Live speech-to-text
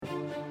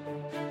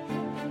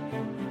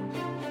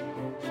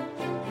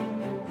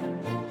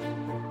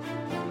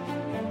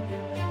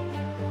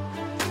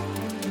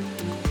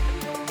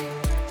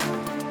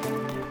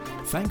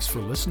Thanks for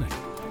listening.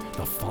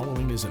 The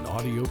following is an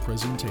audio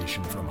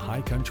presentation from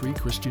High Country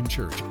Christian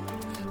Church.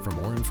 For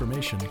more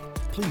information,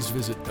 please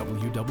visit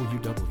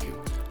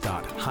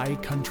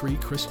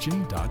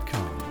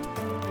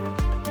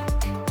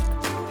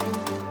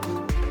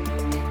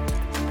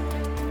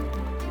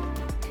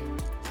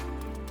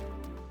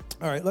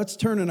All right, let's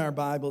turn in our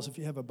Bibles, if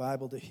you have a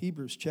Bible, to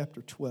Hebrews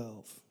chapter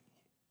 12.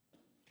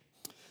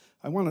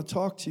 I want to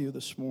talk to you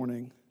this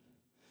morning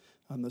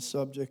on the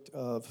subject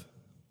of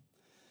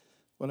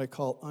what I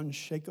call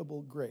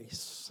unshakable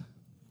grace.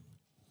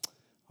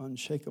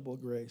 Unshakable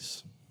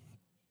grace.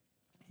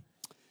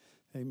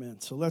 Amen.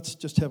 So let's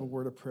just have a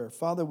word of prayer.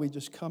 Father, we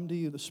just come to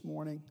you this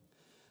morning.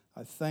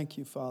 I thank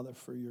you, Father,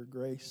 for your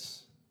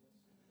grace.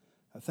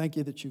 I thank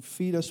you that you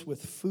feed us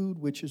with food,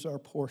 which is our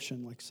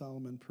portion, like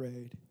Solomon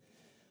prayed.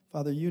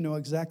 Father, you know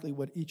exactly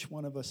what each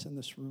one of us in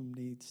this room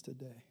needs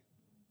today.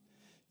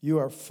 You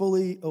are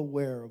fully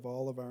aware of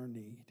all of our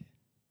need.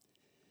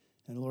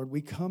 And Lord, we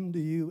come to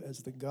you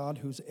as the God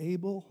who's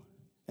able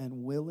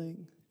and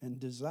willing and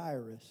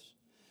desirous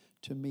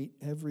to meet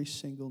every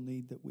single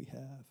need that we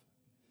have.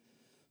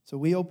 So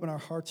we open our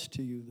hearts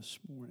to you this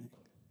morning.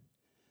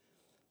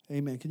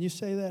 Amen. Can you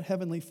say that?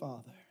 Heavenly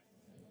Father,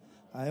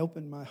 I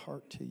open my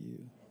heart to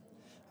you.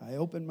 I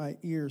open my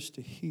ears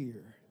to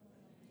hear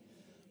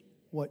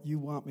what you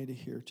want me to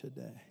hear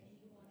today.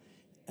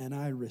 And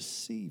I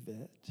receive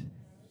it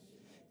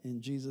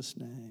in Jesus'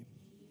 name.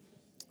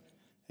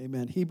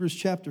 Amen. Hebrews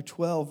chapter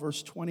 12,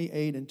 verse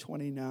 28 and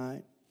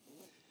 29.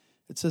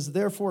 It says,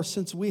 "Therefore,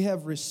 since we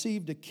have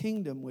received a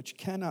kingdom which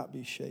cannot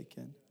be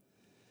shaken,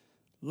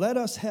 let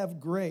us have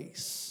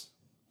grace,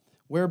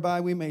 whereby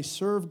we may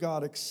serve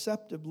God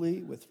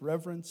acceptably with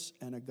reverence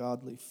and a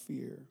godly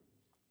fear."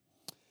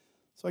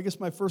 So I guess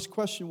my first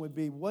question would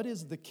be, what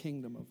is the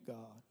kingdom of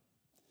God?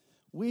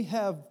 We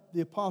have,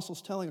 the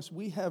apostles telling us,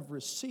 we have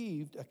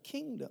received a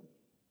kingdom.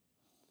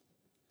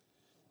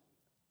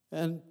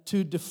 And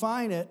to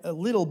define it a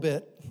little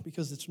bit,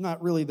 because it's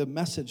not really the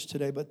message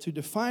today, but to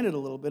define it a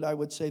little bit, I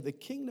would say the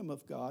kingdom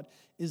of God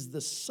is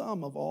the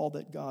sum of all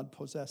that God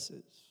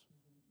possesses.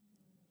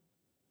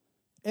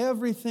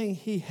 Everything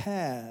he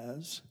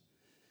has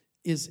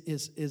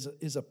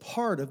is a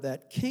part of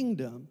that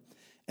kingdom.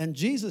 And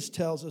Jesus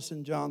tells us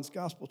in John's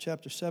Gospel,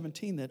 chapter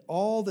 17, that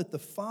all that the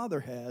Father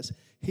has,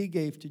 he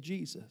gave to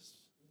Jesus.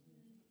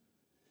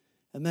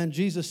 And then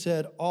Jesus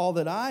said, all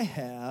that I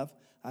have,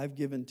 I've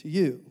given to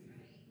you.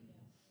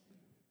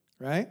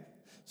 Right?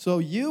 So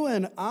you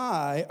and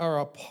I are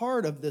a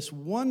part of this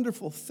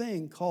wonderful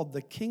thing called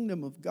the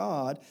kingdom of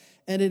God,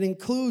 and it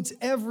includes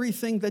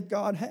everything that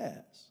God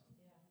has.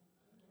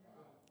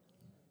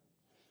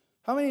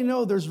 How many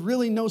know there's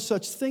really no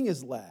such thing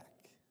as lack?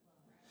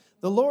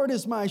 The Lord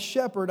is my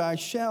shepherd, I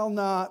shall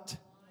not.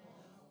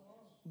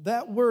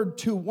 That word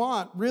to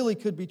want really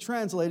could be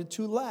translated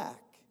to lack.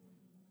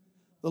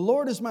 The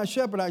Lord is my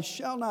shepherd, I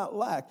shall not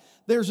lack.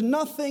 There's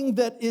nothing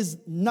that is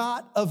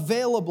not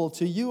available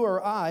to you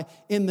or I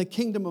in the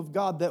kingdom of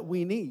God that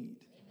we need.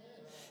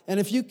 And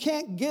if you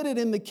can't get it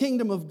in the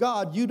kingdom of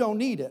God, you don't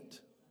need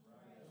it.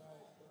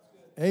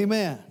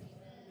 Amen.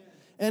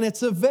 And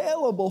it's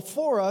available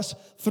for us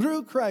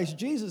through Christ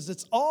Jesus.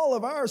 It's all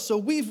of ours. So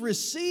we've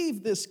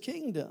received this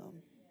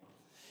kingdom.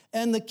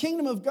 And the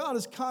kingdom of God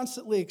is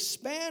constantly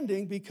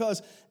expanding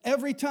because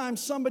every time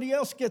somebody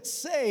else gets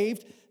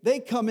saved, they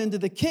come into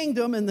the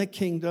kingdom and the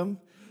kingdom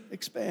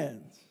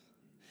expands.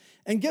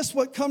 And guess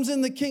what comes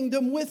in the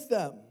kingdom with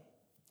them?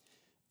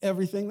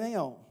 Everything they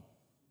own.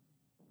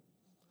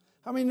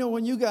 How many know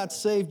when you got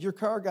saved, your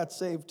car got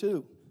saved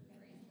too?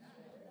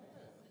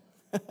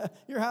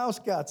 Your house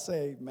got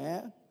saved,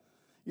 man.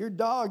 Your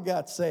dog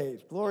got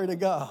saved. Glory to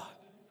God.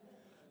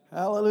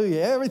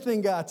 Hallelujah.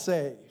 Everything got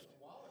saved.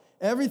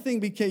 Everything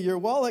became, your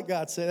wallet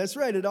got saved. That's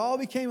right. It all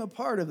became a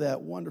part of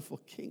that wonderful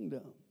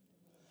kingdom.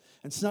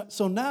 And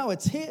so now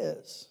it's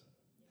his.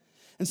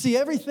 And see,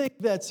 everything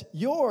that's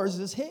yours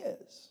is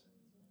his.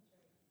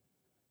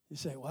 You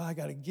say, well, I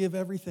got to give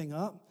everything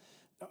up.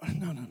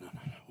 No.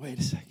 Wait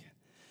a second.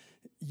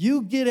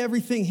 You get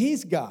everything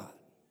he's got.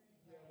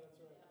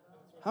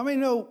 How many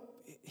know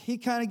he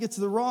kind of gets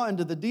the raw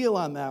end of the deal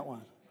on that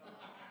one?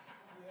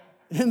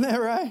 Isn't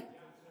that right?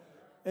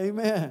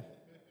 Amen.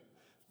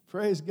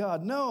 Praise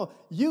God. No,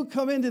 you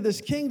come into this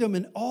kingdom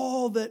and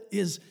all that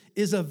is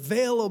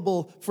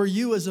available for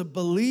you as a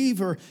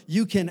believer,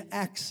 you can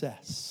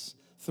access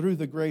through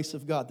the grace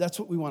of God. That's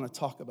what we want to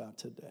talk about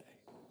today.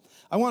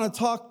 I want to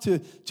talk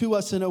to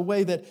us in a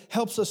way that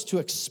helps us to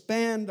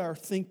expand our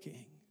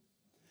thinking.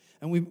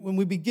 And when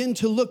we begin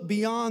to look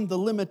beyond the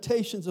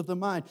limitations of the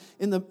mind,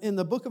 in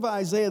the book of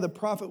Isaiah, the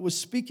prophet was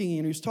speaking,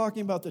 and he was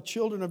talking about the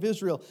children of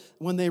Israel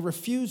when they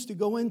refused to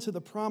go into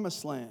the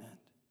promised land.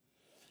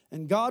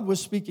 And God was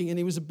speaking, and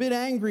he was a bit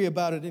angry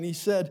about it, and he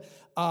said,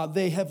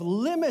 they have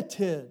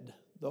limited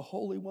the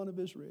Holy One of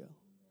Israel.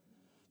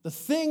 The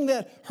thing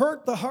that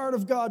hurt the heart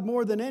of God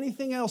more than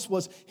anything else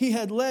was he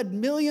had led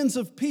millions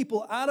of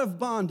people out of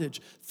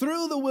bondage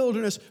through the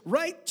wilderness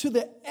right to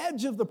the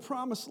edge of the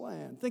promised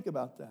land. Think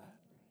about that.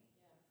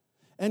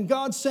 And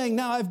God's saying,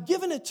 now I've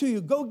given it to you.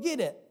 Go get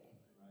it.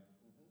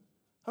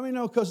 How many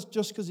know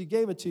just because he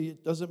gave it to you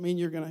doesn't mean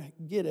you're going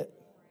to get it?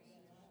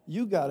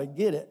 You got to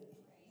get it.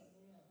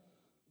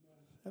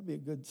 That'd be a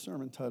good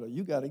sermon title.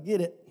 You got to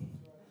get it.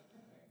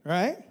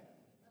 Right?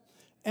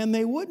 And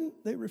they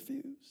wouldn't. They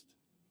refused.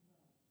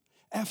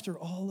 After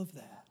all of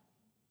that,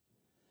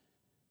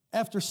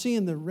 after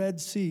seeing the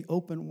Red Sea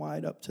open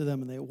wide up to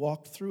them and they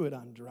walked through it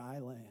on dry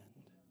land,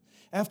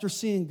 after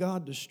seeing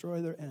God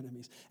destroy their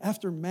enemies,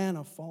 after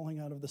manna falling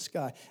out of the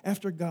sky,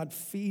 after God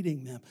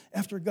feeding them,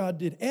 after God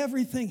did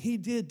everything he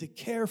did to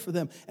care for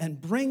them and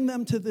bring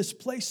them to this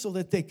place so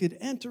that they could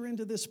enter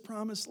into this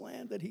promised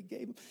land that he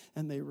gave them,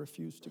 and they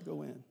refused to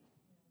go in.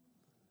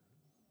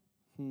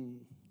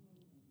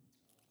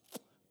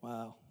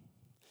 Wow.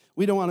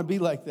 We don't want to be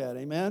like that,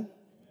 amen?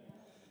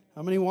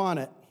 How many want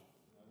it?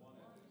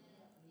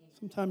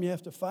 Sometimes you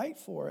have to fight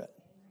for it.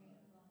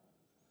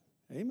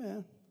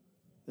 Amen.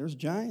 There's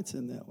giants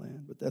in that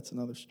land, but that's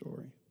another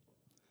story.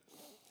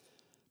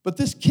 But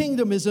this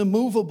kingdom is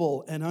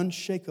immovable and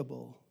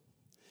unshakable.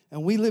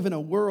 And we live in a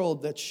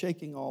world that's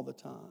shaking all the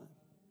time.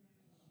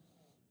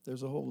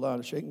 There's a whole lot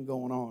of shaking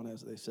going on,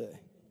 as they say.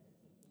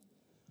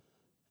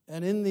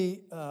 And in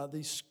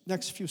these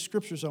next few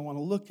scriptures I want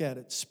to look at,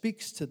 it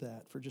speaks to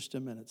that for just a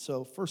minute.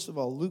 So first of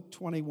all, Luke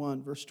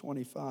 21, verse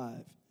 25.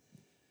 If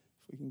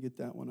we can get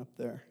that one up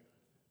there.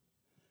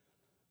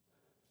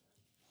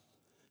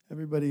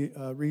 Everybody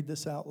read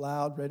this out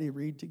loud. Ready?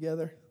 Read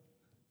together.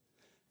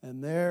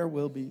 And there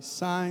will be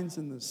signs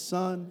in the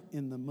sun,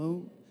 in the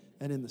moon,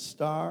 and in the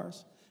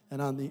stars,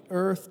 and on the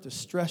earth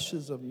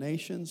distresses of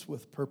nations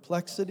with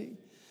perplexity,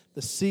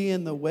 the sea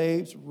and the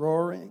waves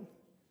roaring.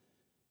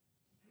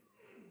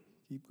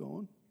 Keep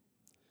going.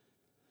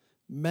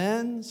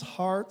 Men's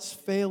hearts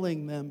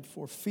failing them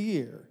for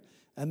fear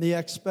and the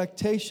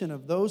expectation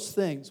of those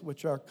things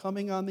which are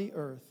coming on the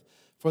earth,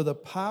 for the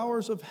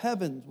powers of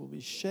heaven will be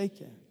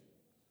shaken.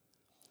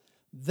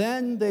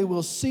 Then they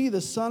will see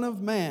the Son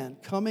of Man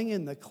coming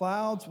in the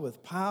clouds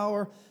with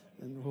power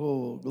and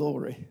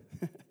glory.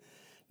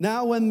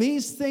 Now, when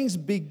these things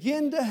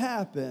begin to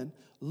happen,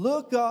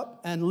 look up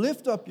and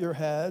lift up your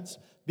heads,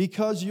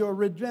 because your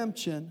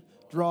redemption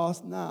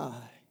draweth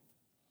nigh.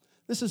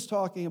 This is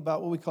talking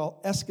about what we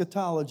call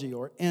eschatology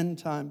or end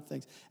time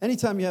things.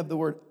 Anytime you have the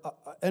word,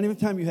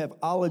 anytime you have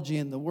ology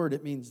in the word,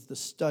 it means the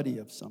study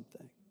of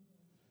something.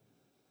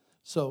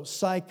 So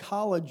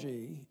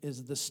psychology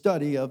is the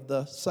study of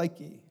the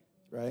psyche,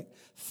 right?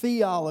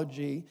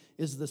 Theology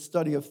is the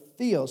study of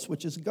theos,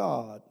 which is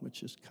God,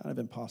 which is kind of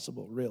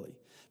impossible, really.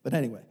 But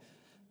anyway,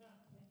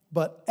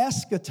 but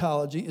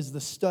eschatology is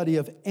the study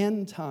of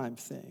end time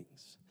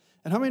things.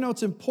 And how many know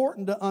it's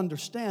important to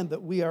understand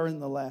that we are in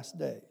the last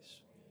days?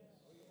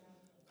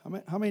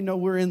 How many know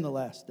we're in the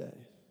last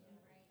days?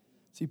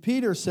 See,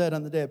 Peter said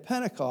on the day of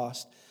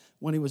Pentecost,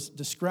 when he was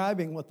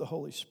describing what the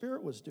Holy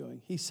Spirit was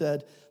doing, he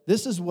said,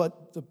 this is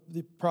what the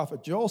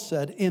prophet Joel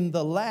said, in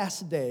the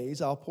last days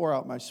I'll pour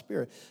out my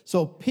Spirit.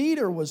 So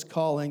Peter was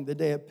calling the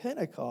day of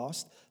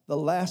Pentecost the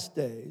last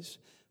days.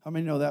 How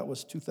many know that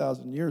was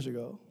 2,000 years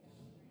ago?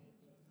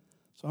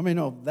 So how many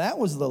know if that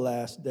was the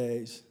last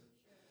days,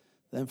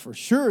 then for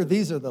sure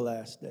these are the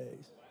last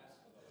days.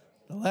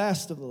 The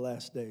last of the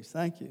last days.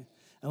 Thank you.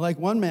 And like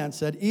one man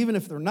said, even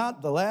if they're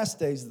not the last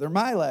days, they're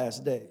my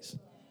last days.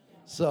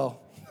 So,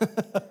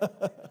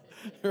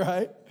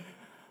 right?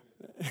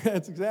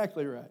 That's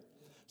exactly right.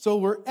 So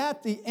we're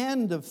at the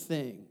end of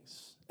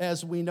things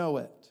as we know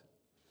it.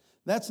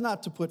 That's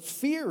not to put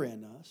fear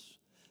in us.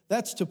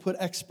 That's to put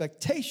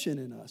expectation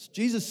in us.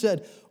 Jesus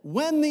said,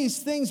 when these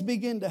things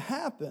begin to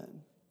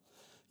happen,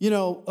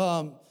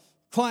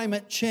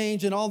 climate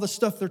change and all the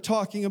stuff they're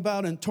talking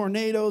about and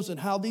tornadoes and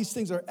how these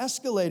things are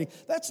escalating,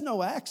 that's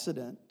no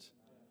accident.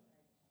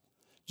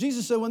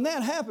 Jesus said, when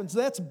that happens,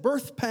 that's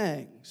birth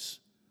pangs.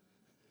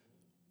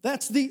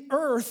 That's the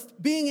earth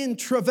being in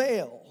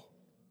travail.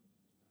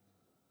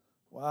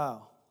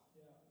 Wow.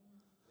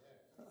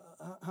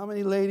 How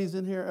many ladies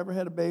in here ever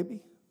had a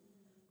baby?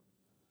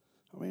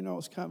 How many know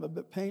it's kind of a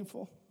bit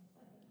painful?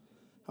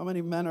 How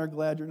many men are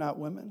glad you're not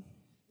women?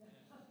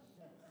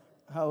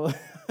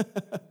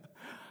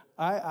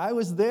 I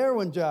was there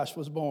when Josh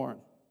was born.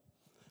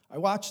 I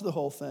watched the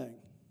whole thing.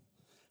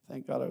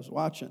 Thank God I was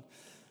watching.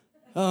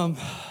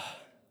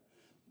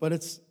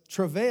 But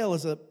travail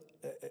is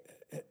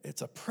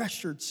it's a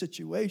pressured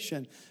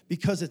situation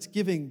because it's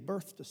giving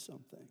birth to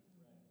something.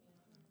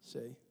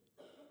 See?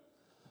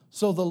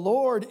 So the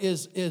Lord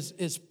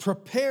is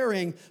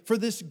preparing for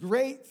this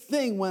great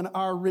thing when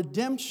our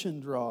redemption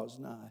draws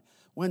nigh,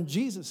 when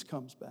Jesus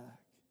comes back.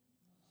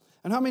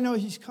 And how many know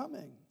he's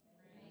coming?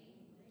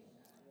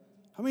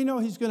 How many know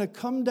he's going to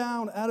come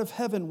down out of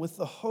heaven with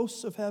the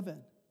hosts of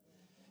heaven?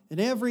 And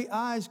every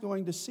eye is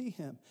going to see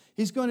him.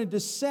 He's going to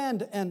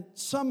descend, and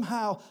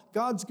somehow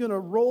God's going to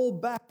roll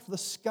back the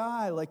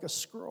sky like a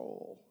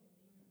scroll.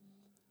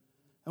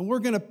 And we're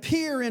going to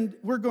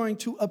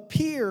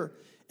appear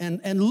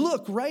and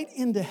look right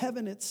into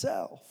heaven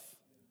itself.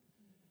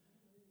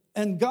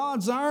 And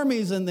God's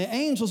armies and the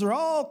angels are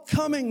all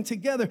coming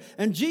together.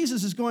 And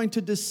Jesus is going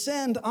to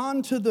descend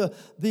onto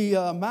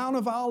the Mount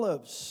of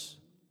Olives.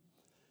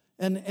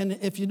 And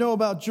if you know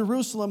about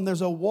Jerusalem,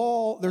 there's a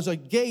wall, there's a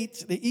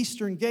gate, the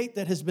eastern gate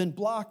that has been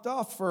blocked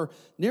off for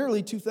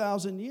nearly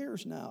 2,000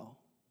 years now.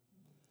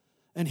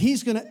 And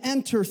he's going to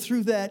enter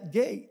through that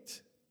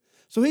gate.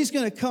 So he's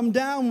going to come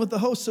down with the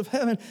hosts of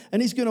heaven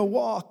and he's going to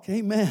walk.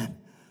 Amen.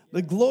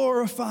 The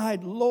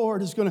glorified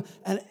Lord is going to,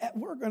 and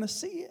we're going to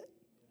see it.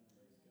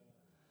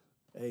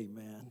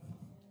 Amen.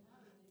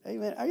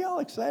 Amen. Are y'all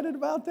excited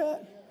about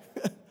that?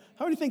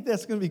 How many think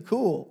that's going to be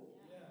cool?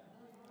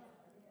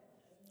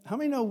 How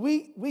many know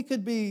we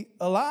could be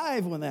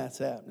alive when that's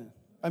happening?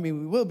 I mean,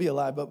 we will be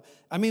alive, but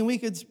I mean, we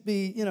could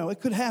be, it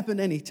could happen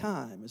any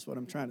time is what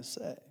I'm trying to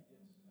say.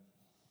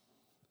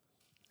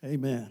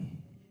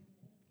 Amen.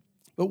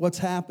 But what's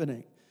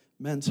happening?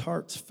 Men's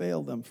hearts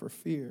fail them for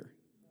fear.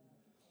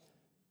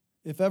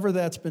 If ever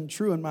that's been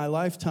true in my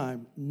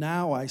lifetime,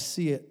 now I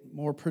see it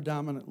more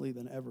predominantly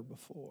than ever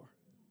before.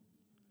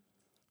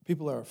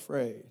 People are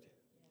afraid.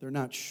 They're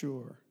not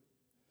sure.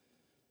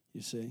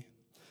 You see?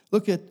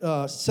 Look at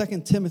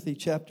 2 Timothy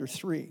chapter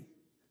 3.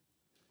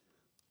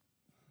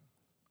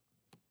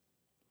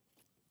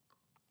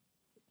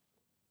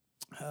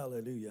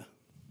 Hallelujah.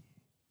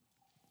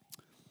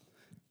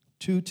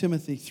 2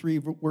 Timothy 3,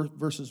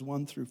 verses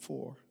 1 through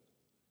 4.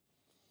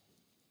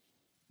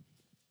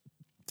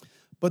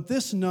 But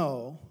this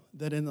know,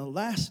 that in the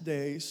last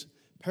days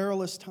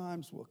perilous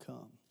times will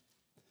come.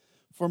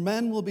 For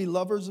men will be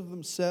lovers of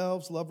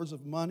themselves, lovers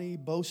of money,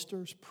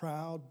 boasters,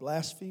 proud,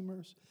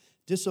 blasphemers,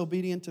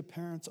 disobedient to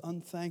parents,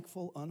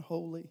 unthankful,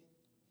 unholy,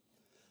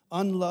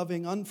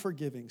 unloving,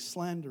 unforgiving,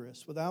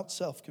 slanderous, without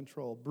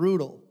self-control,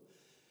 brutal,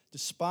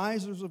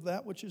 despisers of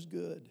that which is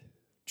good,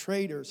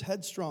 traitors,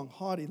 headstrong,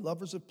 haughty,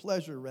 lovers of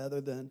pleasure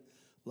rather than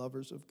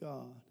lovers of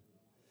God.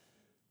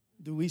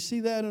 Do we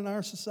see that in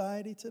our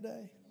society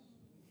today?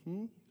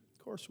 Of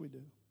course we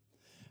do.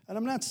 And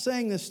I'm not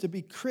saying this to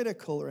be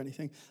critical or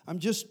anything. I'm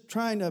just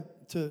trying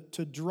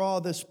to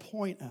draw this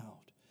point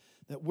out,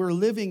 that we're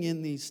living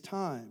in these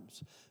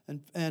times.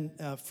 And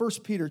 1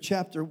 Peter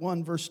chapter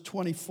 1, verse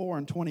 24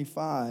 and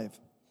 25.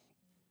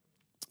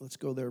 Let's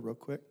go there real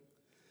quick.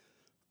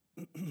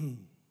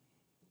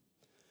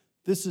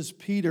 This is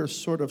Peter's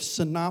sort of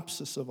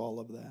synopsis of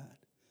all of that.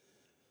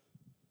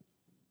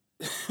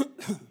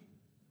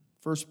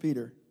 1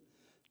 Peter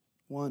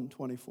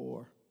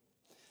 1:24.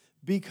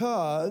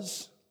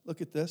 Because,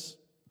 look at this,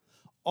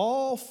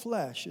 all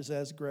flesh is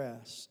as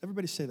grass.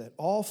 Everybody say that.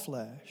 All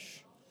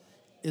flesh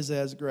is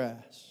as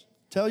grass.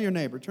 Tell your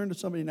neighbor, turn to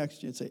somebody next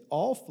to you and say,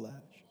 all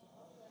flesh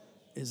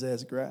is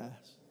as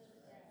grass.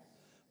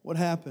 What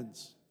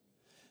happens?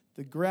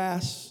 The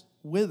grass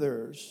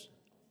withers,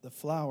 the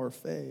flower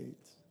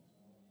fades.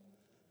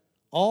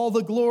 All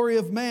the glory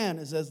of man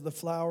is as the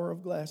flower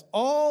of grass.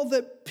 All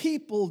that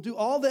people do,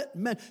 all that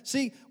men.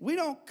 See, we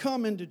don't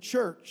come into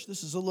church,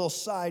 this is a little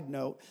side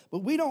note,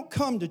 but we don't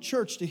come to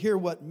church to hear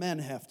what men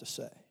have to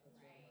say.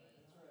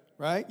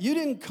 Right? You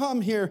didn't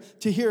come here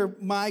to hear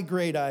my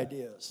great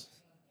ideas.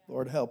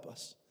 Lord, help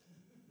us.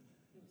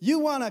 You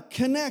want to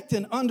connect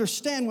and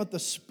understand what the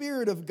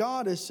Spirit of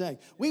God is saying.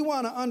 We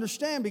want to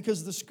understand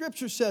because the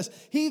Scripture says,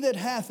 he that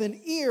hath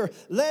an ear,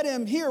 let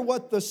him hear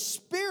what the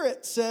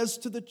Spirit says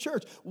to the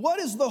church. What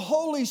is the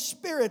Holy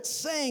Spirit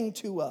saying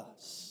to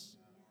us?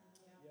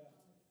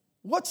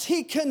 What's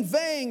he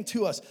conveying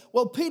to us?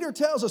 Well, Peter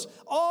tells us,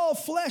 all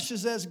flesh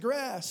is as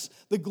grass.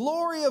 The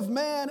glory of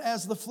man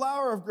as the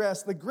flower of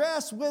grass. The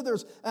grass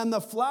withers and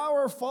the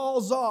flower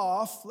falls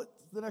off.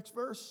 The next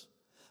verse.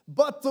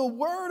 But the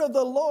word of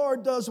the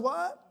Lord does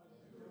what?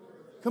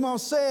 Come on,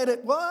 say it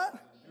at what?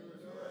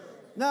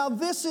 Now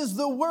this is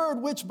the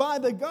word which by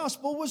the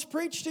gospel was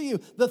preached to you.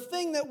 The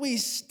thing that we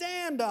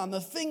stand on,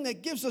 the thing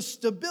that gives us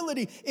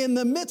stability in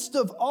the midst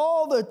of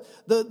all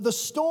the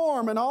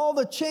storm and all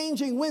the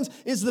changing winds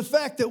is the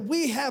fact that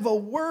we have a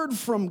word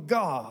from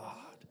God.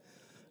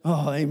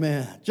 Oh,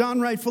 amen. John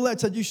Wright Follett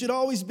said you should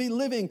always be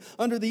living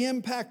under the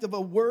impact of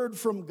a word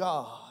from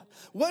God.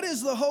 What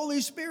is the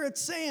Holy Spirit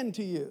saying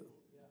to you?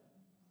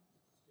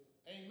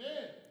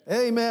 Amen.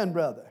 Amen,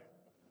 brother.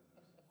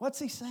 What's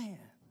he saying?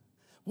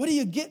 What are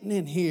you getting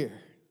in here?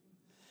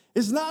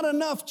 It's not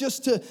enough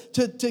just to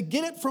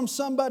get it from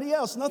somebody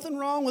else. Nothing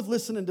wrong with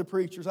listening to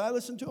preachers. I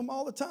listen to them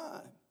all the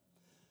time.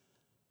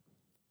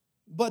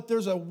 But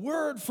there's a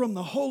word from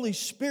the Holy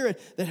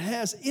Spirit that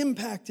has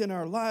impact in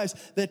our lives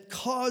that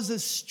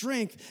causes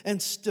strength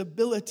and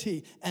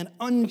stability and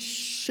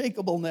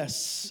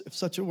unshakableness, if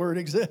such a word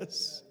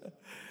exists,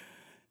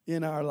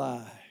 in our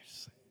lives.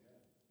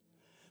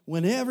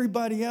 When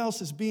everybody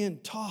else is being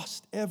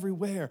tossed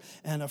everywhere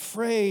and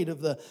afraid of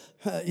the,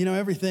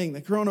 everything,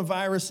 the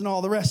coronavirus and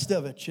all the rest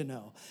of it,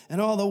 and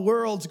all the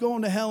world's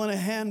going to hell in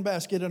a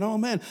handbasket, and oh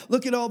man,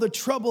 look at all the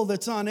trouble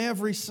that's on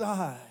every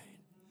side.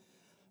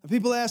 And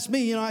people ask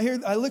me,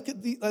 I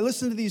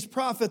listen to these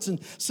prophets, and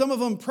some of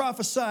them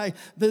prophesy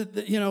that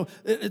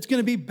it's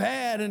going to be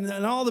bad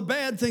and all the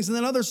bad things, and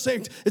then others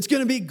say it's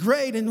going to be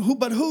great,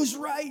 but who's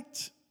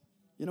right?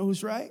 You know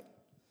who's right?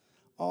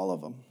 All of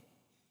them.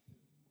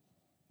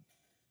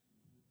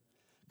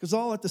 Because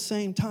all at the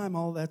same time,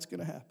 all that's going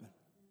to happen.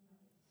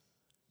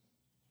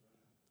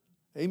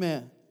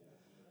 Amen.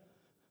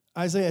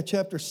 Isaiah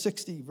chapter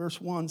 60, verse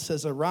 1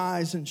 says,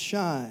 "Arise and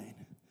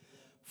shine,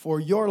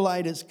 for your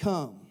light is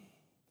come,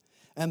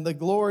 and the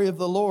glory of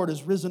the Lord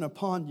is risen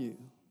upon you.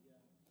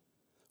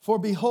 For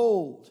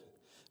behold,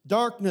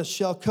 darkness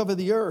shall cover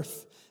the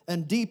earth,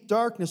 and deep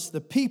darkness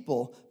the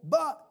people.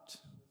 But,"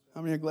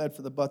 how many are glad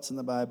for the buts in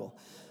the Bible?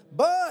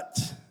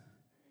 "But,"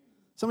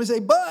 somebody say,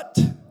 "But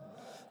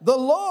the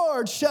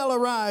Lord shall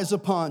arise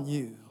upon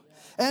you,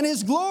 and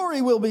his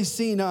glory will be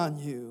seen on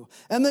you.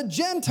 And the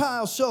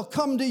Gentiles shall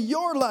come to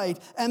your light,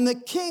 and the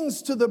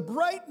kings to the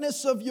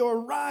brightness of your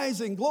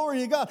rising." Glory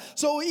to God.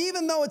 So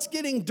even though it's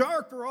getting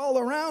darker all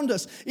around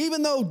us,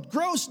 even though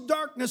gross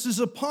darkness is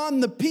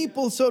upon the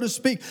people, so to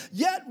speak,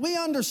 yet we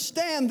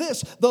understand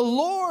this: the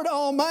Lord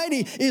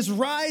Almighty is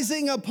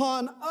rising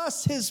upon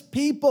us, his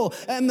people,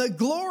 and the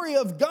glory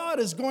of God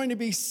is going to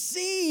be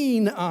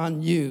seen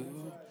on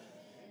you.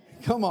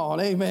 Come on,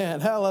 amen,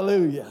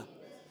 hallelujah.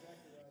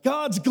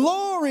 God's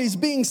glory is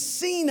being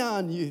seen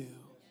on you.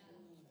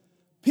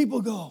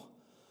 People go,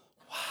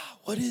 "Wow,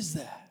 what is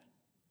that?"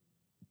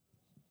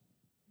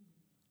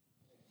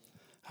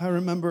 I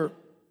remember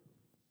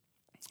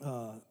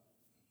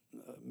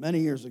many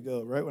years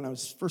ago, right when I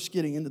was first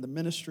getting into the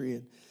ministry,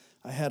 and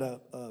I had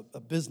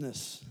a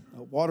business,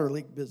 a water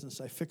leak business.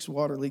 I fixed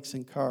water leaks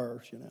in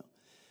cars,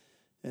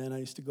 And I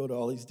used to go to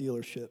all these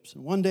dealerships.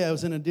 And one day I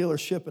was in a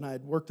dealership, and I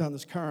had worked on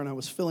this car, and I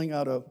was filling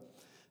out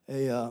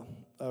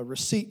a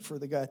receipt for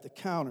the guy at the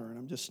counter. And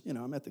I'm just,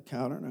 I'm at the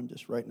counter, and I'm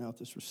just writing out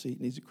this receipt,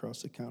 and he's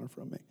across the counter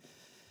from me.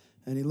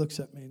 And he looks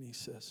at me, and he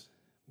says,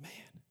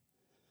 "Man,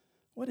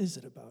 what is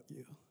it about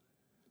you?"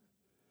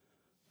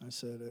 I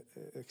said,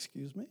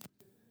 "Excuse me?"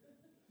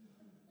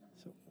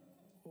 So,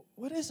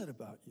 "What is it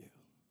about you?"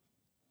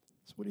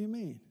 So, "What do you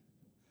mean?"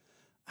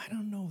 "I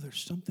don't know,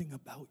 there's something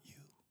about you.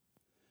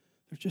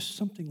 There's just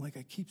something, like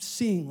I keep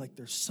seeing, like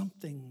there's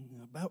something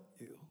about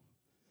you."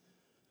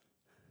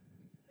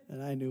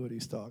 And I knew what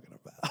he's talking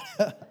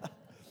about.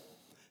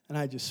 And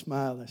I just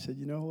smiled. And I said,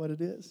 "You know what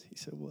it is?" He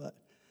said, "What?"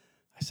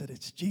 I said,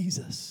 "It's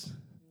Jesus."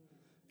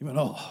 He went,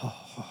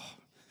 oh.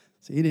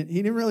 So he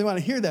didn't really want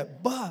to hear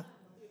that, but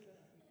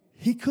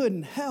he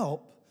couldn't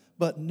help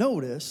but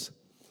notice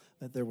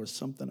that there was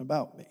something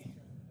about me.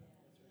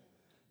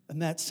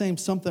 And that same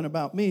something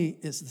about me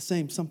is the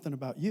same something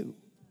about you.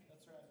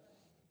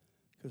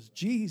 Because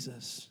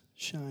Jesus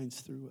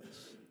shines through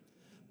us.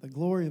 The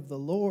glory of the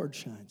Lord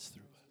shines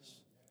through us.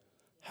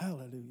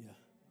 Hallelujah.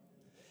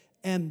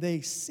 And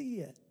they see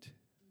it.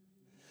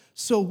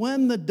 So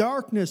when the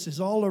darkness is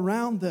all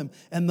around them,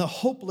 and the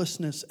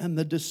hopelessness and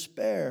the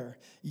despair,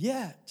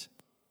 yet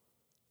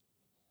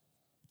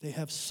they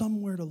have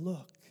somewhere to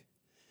look.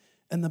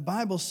 And the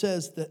Bible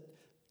says that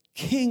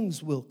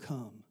kings will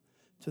come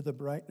to the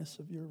brightness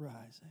of your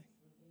rising.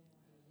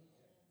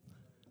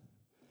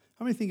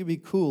 How many think it'd be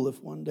cool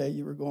if one day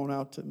you were going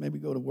out to maybe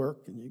go to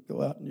work, and you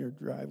go out in your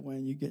driveway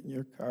and you get in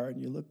your car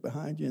and you look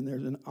behind you and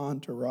there's an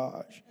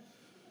entourage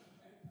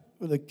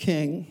with a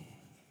king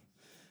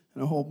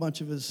and a whole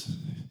bunch of his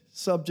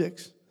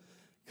subjects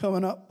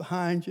coming up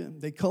behind you, and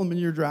they come in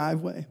your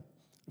driveway.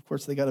 Of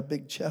course, they got a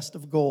big chest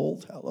of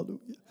gold. Hallelujah.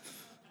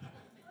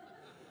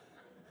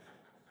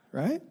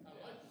 Right?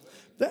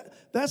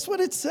 That's what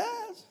it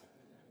says.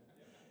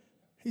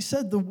 He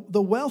said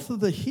the wealth of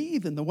the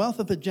heathen, the wealth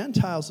of the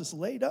Gentiles is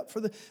laid up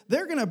for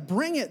they're going to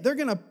bring it, they're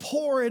going to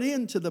pour it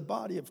into the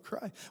body of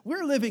Christ.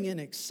 We're living in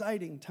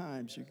exciting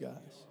times, you guys.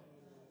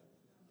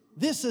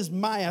 This is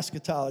my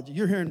eschatology.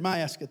 You're hearing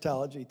my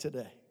eschatology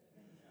today.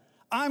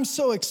 I'm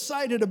so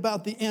excited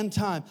about the end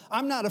time.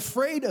 I'm not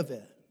afraid of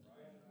it.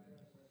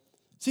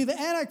 See, the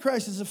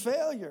Antichrist is a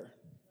failure.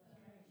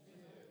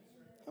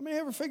 How many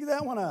ever figured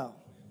that one out?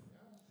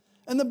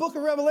 And the book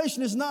of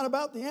Revelation is not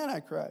about the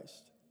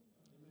Antichrist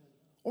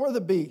or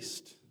the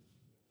beast.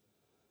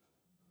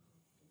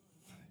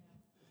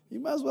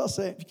 You might as well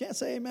say, if you can't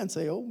say amen,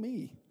 say, "Oh,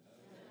 me."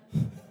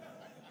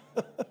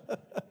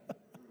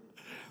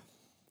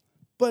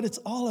 But it's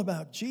all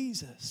about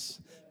Jesus,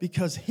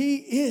 because he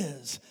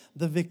is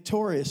the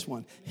victorious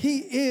one. He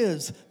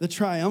is the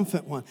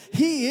triumphant one.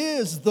 He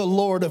is the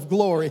Lord of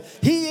glory.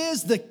 He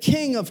is the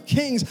King of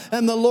kings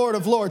and the Lord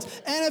of lords.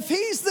 And if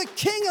he's the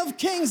King of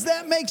kings,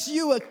 that makes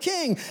you a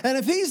king. And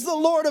if he's the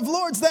Lord of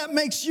lords, that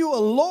makes you a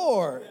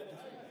Lord.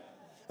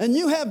 And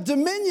you have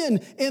dominion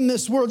in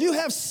this world. You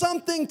have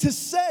something to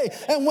say.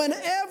 And when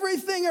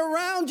everything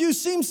around you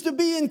seems to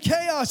be in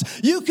chaos,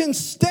 you can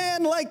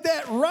stand like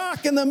that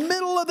rock in the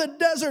middle of the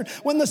desert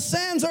when the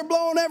sands are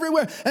blowing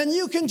everywhere. And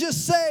you can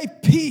just say,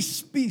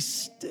 "Peace, be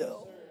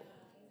still."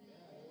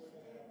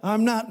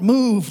 I'm not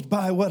moved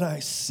by what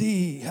I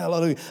see.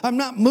 Hallelujah. I'm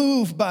not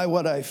moved by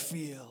what I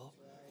feel.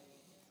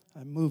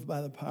 I'm moved by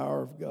the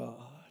power of God.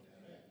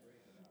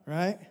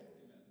 Right?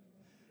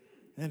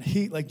 And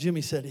he, like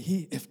Jimmy said,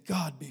 if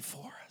God be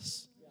for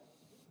us.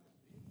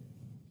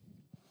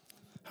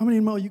 How many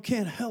know you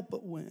can't help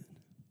but win?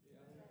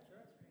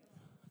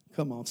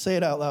 Come on, say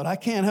it out loud. I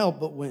can't help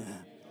but win.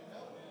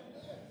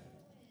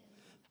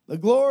 The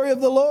glory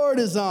of the Lord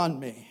is on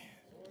me.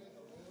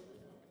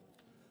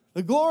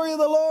 The glory of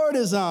the Lord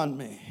is on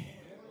me.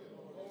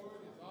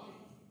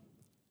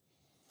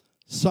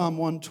 Psalm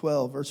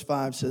 112, verse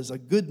 5 says, a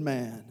good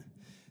man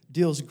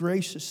deals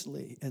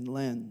graciously and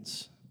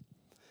lends.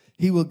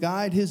 He will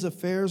guide his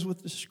affairs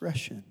with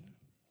discretion.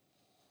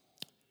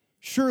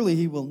 Surely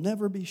he will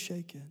never be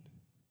shaken.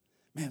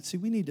 Man, see,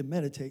 we need to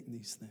meditate in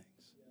these things.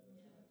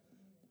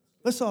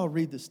 Let's all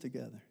read this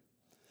together.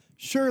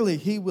 Surely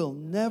he will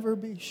never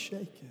be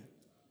shaken.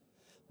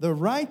 The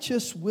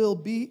righteous will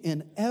be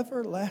in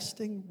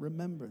everlasting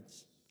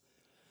remembrance.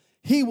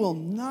 He will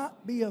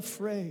not be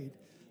afraid.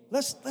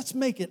 Let's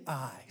make it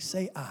I.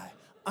 Say I.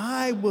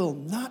 I will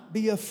not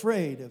be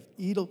afraid of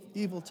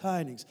evil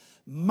tidings.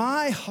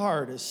 My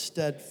heart is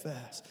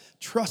steadfast,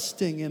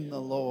 trusting in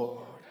the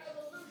Lord.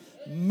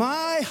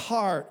 My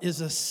heart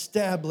is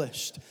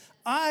established.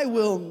 I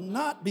will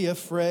not be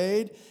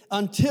afraid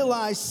until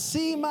I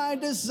see my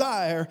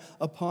desire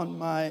upon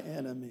my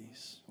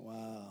enemies.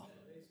 Wow.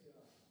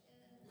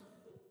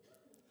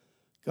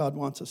 God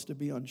wants us to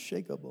be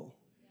unshakable.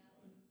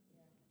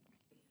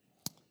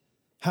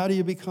 How do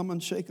you become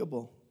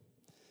unshakable?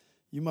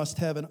 You must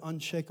have an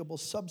unshakable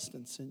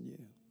substance in you.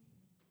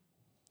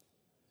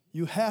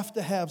 You have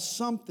to have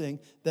something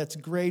that's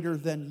greater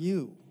than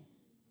you.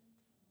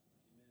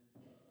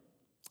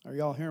 Are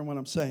y'all hearing what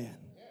I'm saying?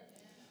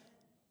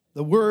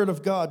 The Word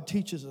of God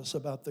teaches us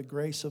about the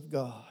grace of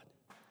God.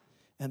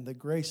 And the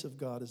grace of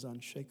God is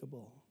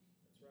unshakable.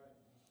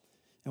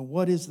 And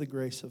what is the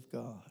grace of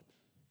God?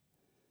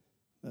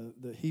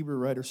 The Hebrew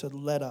writer said,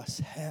 let us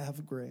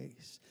have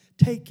grace.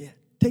 Take it.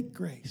 Take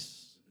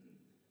grace.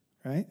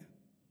 Right?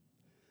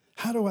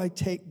 How do I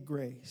take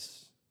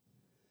grace?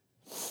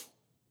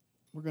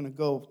 We're going to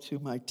go to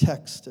my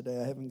text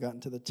today. I haven't gotten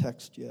to the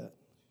text yet,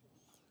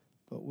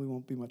 but we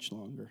won't be much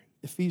longer.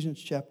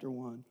 Ephesians chapter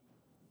 1.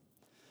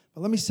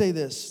 But let me say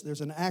this.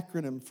 There's an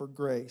acronym for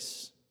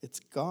grace.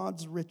 It's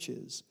God's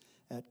riches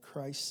at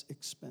Christ's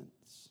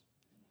expense.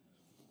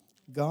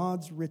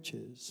 God's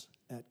riches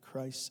at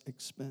Christ's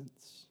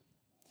expense.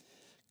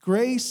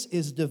 Grace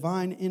is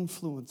divine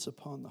influence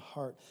upon the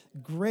heart.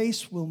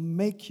 Grace will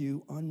make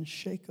you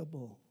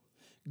unshakable.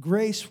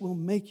 Grace will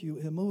make you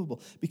immovable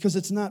because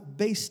it's not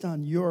based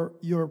on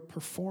your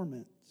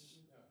performance.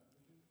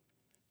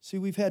 See,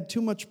 we've had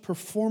too much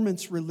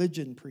performance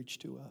religion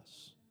preached to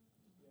us.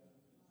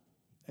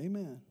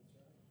 Amen.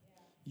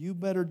 You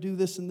better do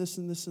this and this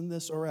and this and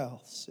this or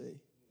else, see.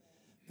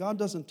 God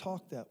doesn't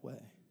talk that way.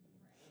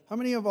 How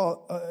many of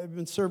all have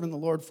been serving the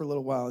Lord for a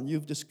little while and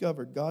you've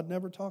discovered God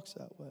never talks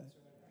that way?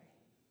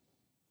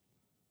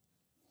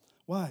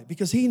 Why?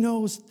 Because He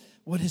knows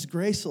what His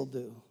grace will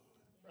do.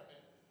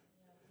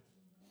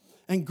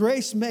 And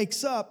grace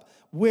makes up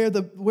where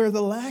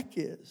the lack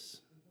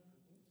is.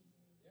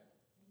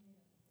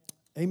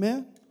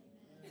 Amen?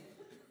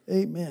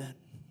 Amen.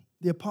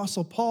 The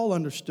Apostle Paul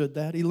understood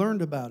that. He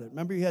learned about it.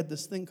 Remember, he had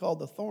this thing called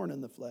the thorn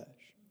in the flesh.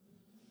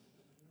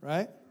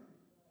 Right?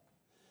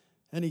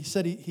 And he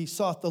said he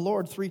sought the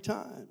Lord 3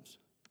 times.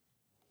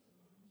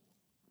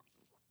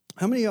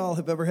 How many of y'all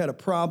have ever had a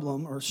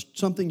problem or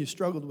something you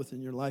struggled with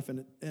in your life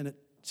and it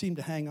seemed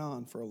to hang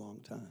on for a long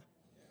time?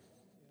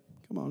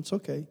 Come on, it's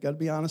okay. You've got to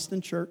be honest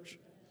in church.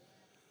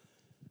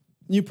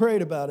 And you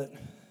prayed about it.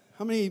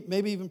 How many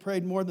maybe even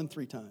prayed more than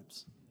 3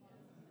 times?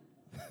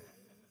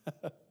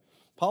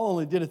 Paul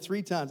only did it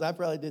 3 times. I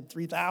probably did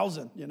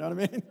 3,000. You know what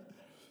I mean?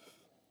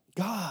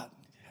 God,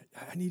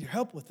 I need your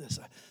help with this.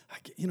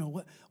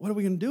 What are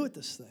we going to do with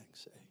this thing?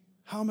 Say,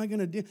 how am I going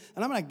to do?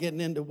 And I'm not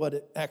getting into what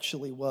it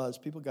actually was.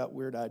 People got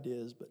weird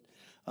ideas, but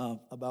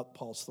about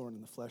Paul's thorn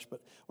in the flesh.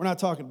 But we're not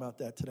talking about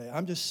that today.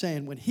 I'm just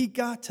saying when he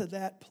got to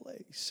that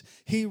place,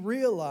 he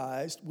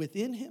realized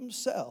within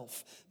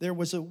himself there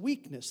was a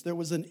weakness. There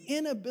was an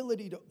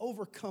inability to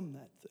overcome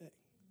that thing.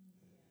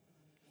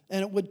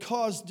 And it would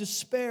cause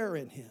despair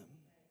in him.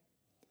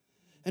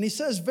 And he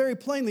says very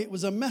plainly it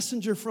was a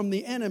messenger from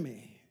the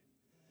enemy.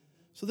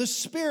 So this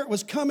spirit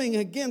was coming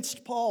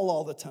against Paul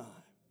all the time.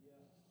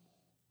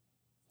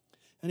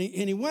 And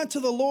he went to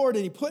the Lord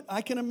and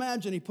I can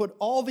imagine he put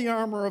all the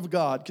armor of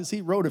God, because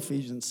he wrote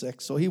Ephesians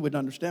 6, so he would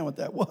understand what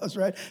that was,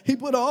 right? He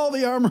put all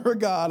the armor of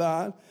God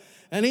on,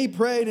 and he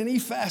prayed and he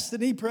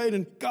fasted and he prayed,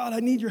 and God,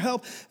 I need your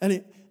help.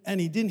 And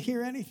he didn't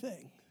hear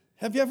anything.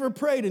 Have you ever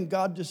prayed and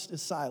God just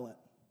is silent?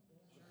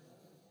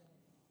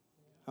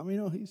 How many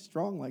know He's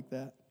strong like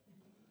that?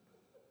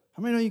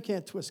 How many know you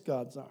can't twist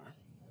God's arm?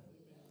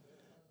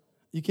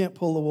 You can't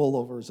pull the wool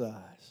over His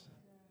eyes.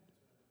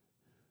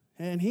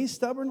 And He's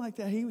stubborn like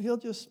that. He'll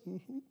just...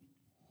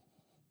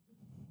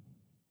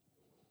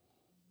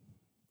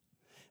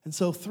 And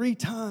so 3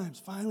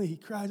 times, finally, he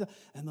cries out.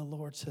 And the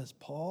Lord says,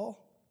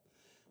 Paul,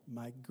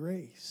 my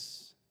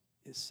grace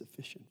is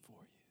sufficient for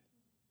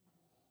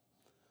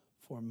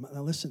you.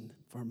 Now listen,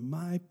 for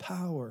my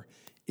power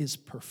is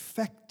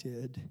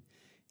perfected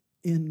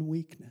in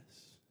weakness.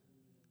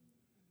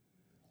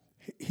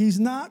 He's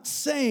not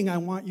saying, I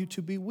want you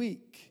to be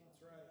weak.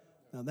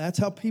 Now, that's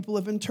how people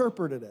have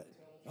interpreted it.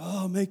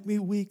 Oh, make me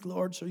weak,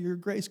 Lord, so your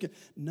grace can.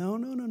 No,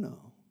 no, no,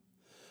 no.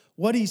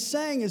 What he's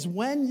saying is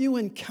when you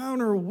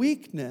encounter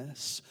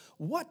weakness,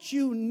 what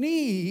you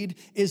need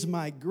is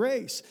my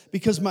grace,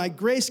 because my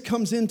grace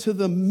comes into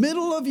the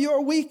middle of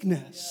your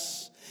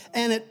weakness.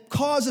 And it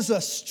causes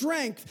a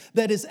strength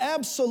that is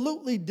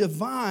absolutely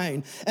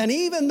divine. And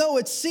even though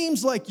it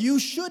seems like you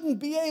shouldn't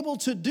be able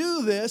to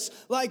do this,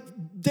 like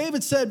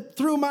David said,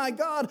 through my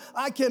God,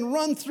 I can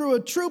run through a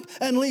troop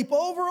and leap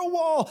over a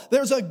wall.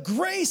 There's a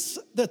grace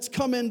that's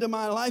come into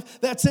my life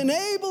that's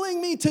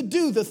enabling me to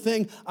do the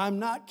thing I'm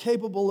not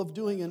capable of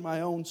doing in my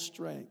own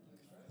strength.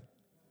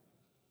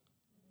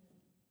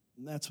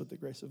 And that's what the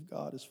grace of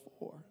God is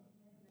for.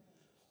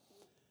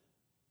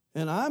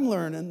 And I'm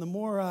learning the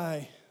more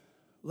I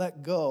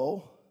let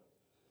go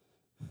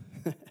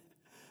and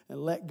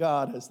let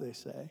God, as they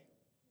say,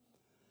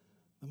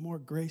 the more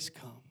grace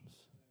comes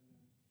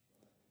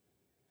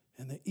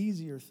and the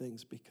easier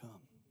things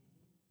become.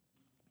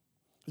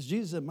 Because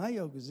Jesus said, my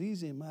yoke is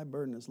easy and my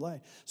burden is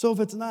light. So if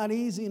it's not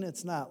easy and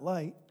it's not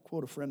light,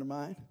 quote a friend of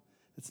mine,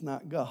 it's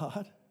not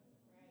God,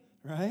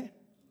 right?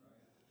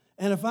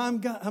 And if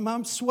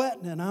I'm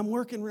sweating and I'm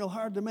working real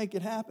hard to make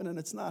it happen and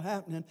it's not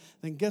happening,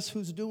 then guess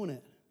who's doing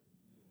it?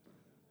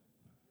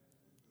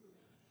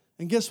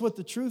 And guess what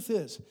the truth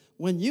is?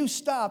 When you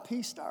stop,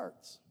 he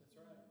starts.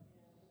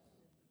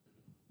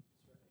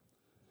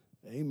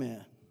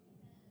 Amen.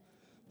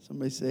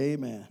 Somebody say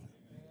amen.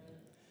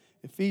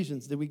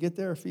 Ephesians, did we get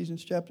there?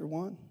 Ephesians chapter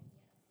 1?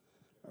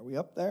 Are we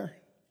up there?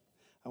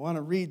 I want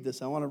to read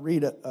this. I want to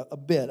read a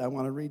bit. I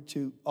want to read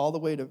all the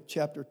way to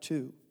chapter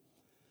 2.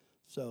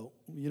 So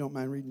you don't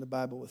mind reading the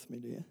Bible with me,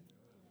 do you?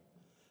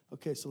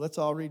 Okay, so let's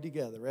all read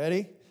together.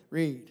 Ready?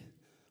 Read.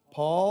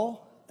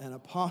 Paul, an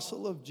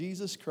apostle of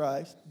Jesus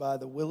Christ by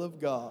the will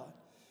of God,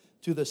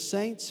 to the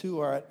saints who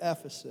are at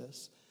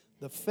Ephesus,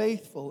 the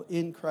faithful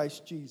in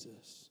Christ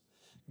Jesus.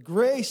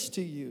 Grace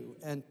to you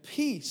and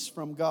peace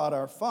from God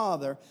our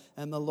Father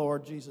and the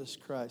Lord Jesus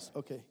Christ.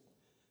 Okay,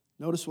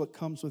 notice what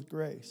comes with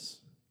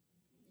grace.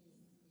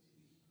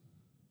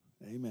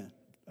 Amen.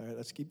 All right,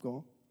 let's keep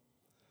going.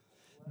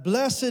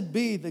 Blessed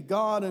be the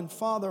God and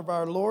Father of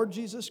our Lord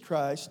Jesus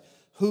Christ,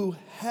 who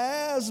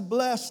has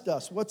blessed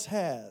us. What's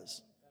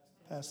has?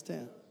 Past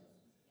tense.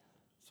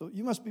 So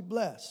you must be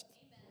blessed.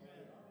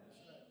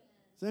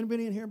 Is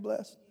anybody in here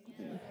blessed?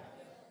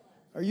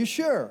 Are you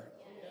sure?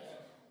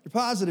 You're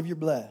positive you're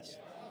blessed.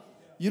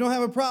 You don't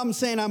have a problem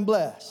saying I'm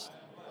blessed.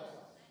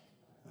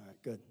 All right,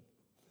 good.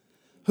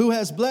 Who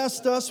has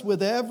blessed us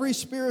with every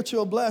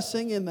spiritual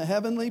blessing in the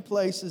heavenly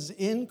places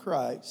in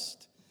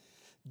Christ,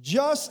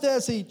 just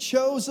as he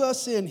chose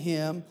us in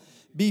him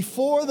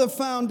before the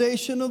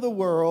foundation of the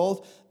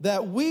world,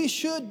 that we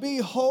should be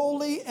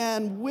holy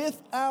and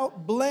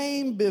without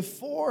blame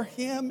before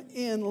him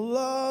in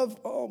love.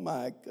 Oh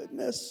my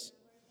goodness.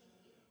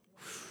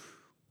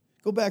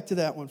 Go back to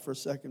that one for a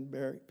second,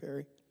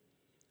 Perry.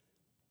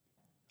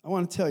 I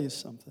want to tell you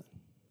something.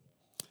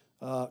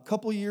 A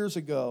couple years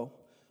ago,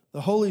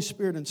 the Holy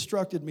Spirit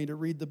instructed me to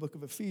read the book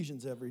of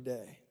Ephesians every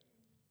day.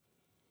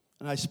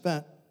 And I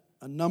spent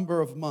a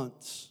number of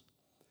months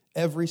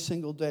every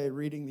single day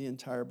reading the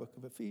entire book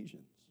of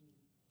Ephesians.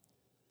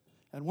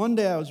 And one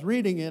day I was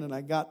reading it and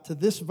I got to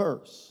this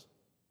verse.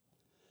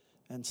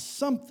 And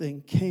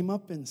something came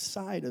up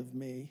inside of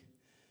me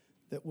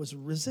that was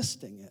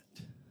resisting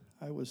it.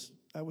 I was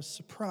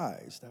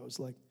surprised. I was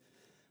like,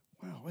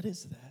 wow, what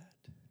is that?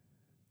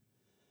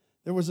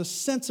 There was a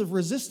sense of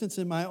resistance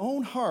in my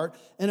own heart,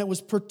 and it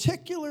was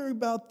particularly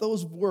about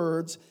those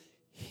words,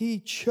 he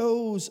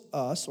chose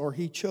us, or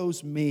he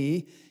chose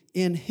me,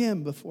 in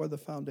him before the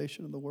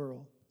foundation of the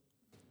world.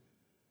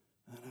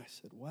 And I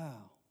said,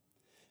 wow.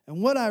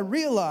 And what I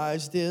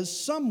realized is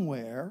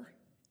somewhere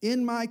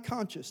in my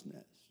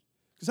consciousness,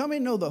 because how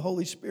many know the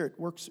Holy Spirit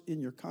works in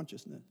your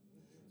consciousness?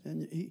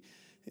 And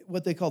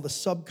what they call the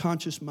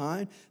subconscious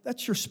mind,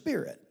 that's your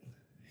spirit.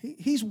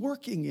 He's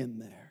working in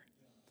there.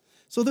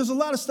 So there's a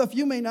lot of stuff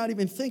you may not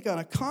even think on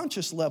a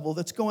conscious level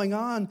that's going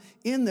on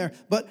in there,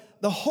 but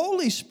the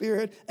Holy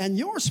Spirit and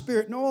your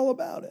spirit know all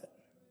about it.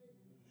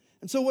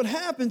 And so what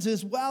happens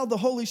is, while the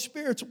Holy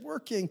Spirit's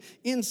working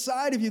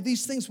inside of you,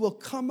 these things will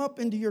come up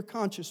into your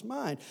conscious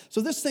mind. So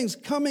this thing's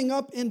coming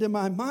up into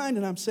my mind,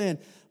 and I'm saying,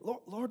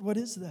 Lord, what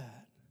is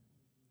that?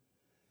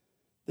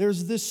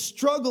 There's this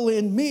struggle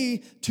in me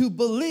to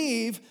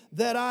believe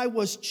that I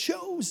was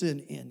chosen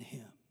in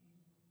him.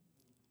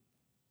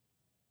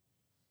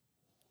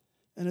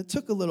 And it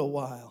took a little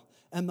while.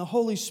 And the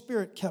Holy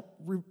Spirit kept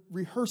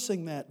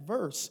rehearsing that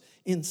verse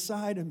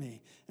inside of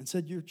me and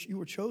said, you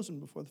were chosen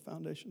before the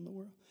foundation of the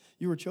world.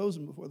 You were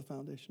chosen before the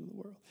foundation of the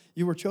world.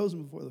 You were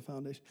chosen before the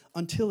foundation,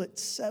 until it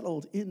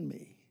settled in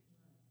me.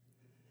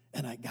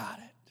 And I got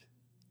it.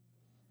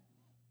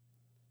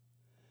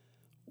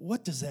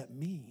 What does that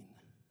mean?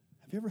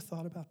 Have you ever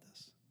thought about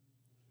this?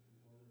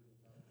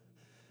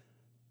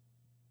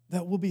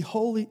 That we'll be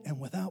holy and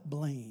without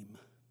blame.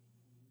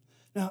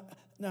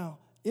 Now,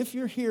 if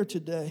you're here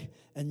today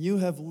and you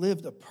have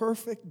lived a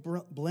perfect,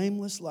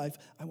 blameless life,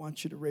 I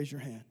want you to raise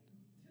your hand.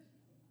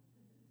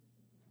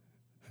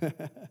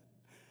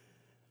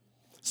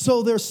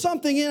 So there's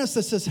something in us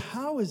that says,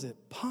 how is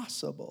it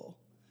possible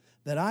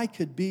that I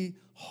could be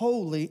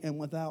holy and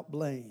without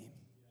blame?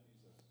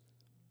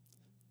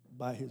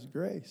 By His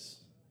grace.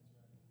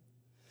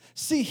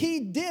 See,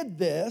 He did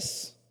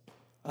this,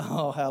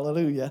 oh,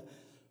 hallelujah,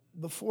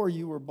 before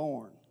you were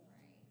born.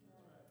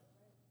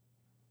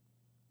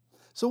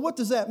 So what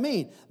does that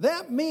mean?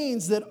 That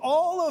means that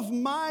all of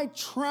my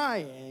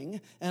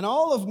trying and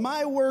all of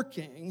my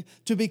working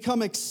to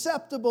become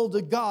acceptable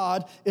to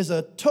God is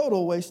a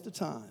total waste of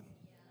time.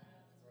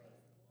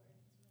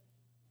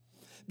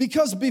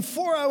 Because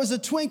before I was a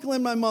twinkle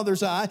in my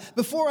mother's eye,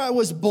 before I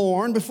was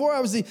born, before I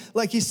was,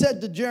 like He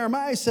said to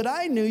Jeremiah, He said,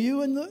 I knew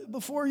you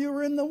before you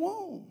were in the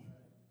womb.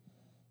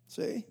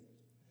 See?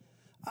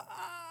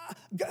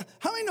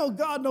 How many know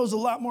God knows a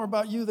lot more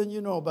about you than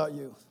you know about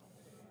you?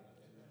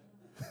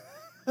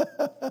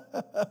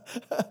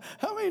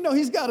 How many know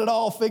He's got it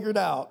all figured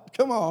out?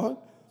 Come on.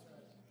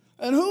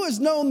 And who has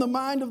known the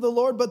mind of the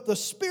Lord but the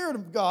Spirit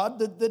of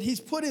God that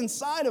He's put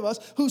inside of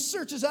us, who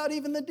searches out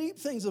even the deep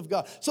things of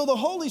God? So the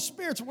Holy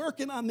Spirit's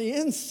working on the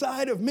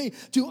inside of me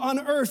to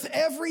unearth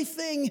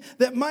everything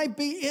that might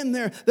be in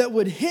there that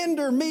would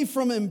hinder me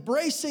from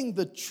embracing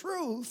the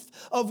truth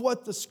of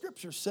what the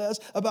Scripture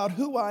says about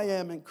who I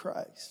am in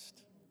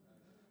Christ.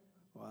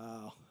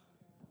 Wow.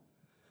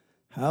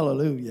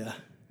 Hallelujah.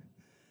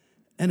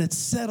 And it's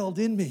settled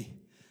in me.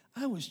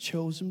 I was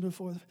chosen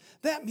before.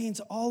 That means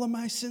all of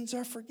my sins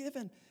are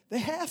forgiven. They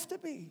have to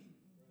be.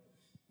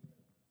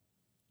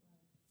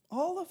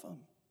 All of them.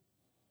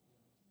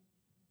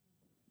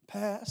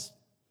 Past,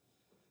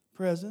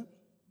 present,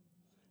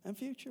 and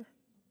future.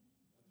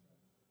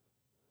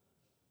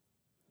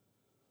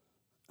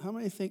 How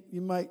many think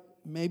you might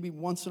maybe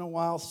once in a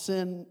while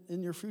sin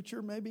in your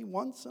future? Maybe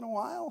once in a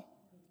while?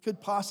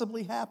 Could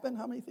possibly happen?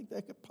 How many think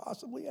that could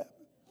possibly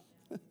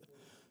happen?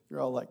 You're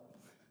all like,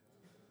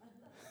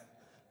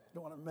 I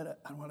don't want to admit it.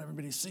 I don't want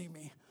everybody to see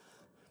me.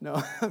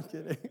 No, I'm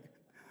kidding.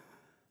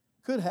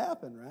 Could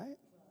happen, right?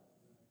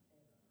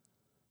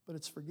 But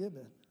it's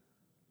forgiven.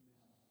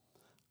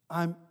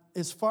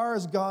 As far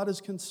as God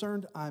is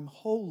concerned, I'm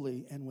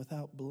holy and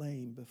without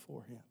blame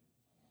before Him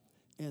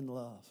in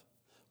love.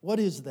 What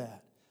is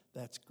that?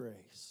 That's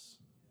grace.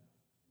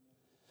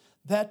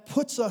 That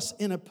puts us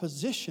in a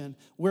position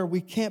where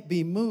we can't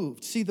be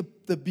moved. See,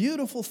 the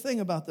beautiful thing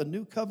about the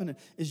new covenant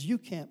is you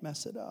can't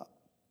mess it up.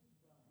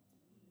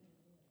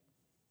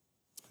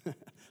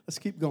 Let's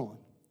keep going.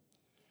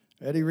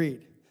 Ready,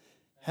 read.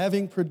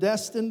 Having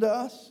predestined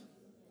us.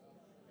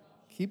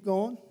 Keep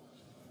going.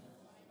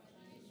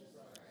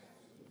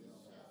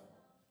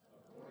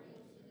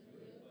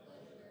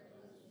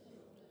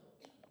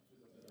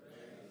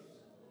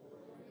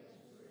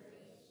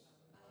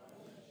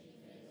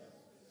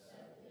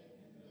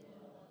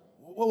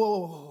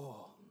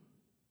 Whoa.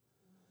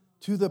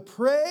 To the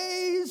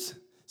praise.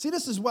 See,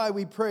 this is why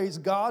we praise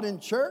God in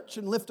church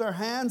and lift our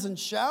hands and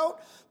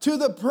shout. To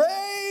the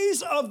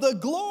praise of the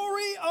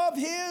glory of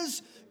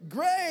His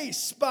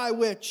grace by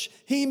which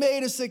He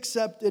made us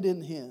accepted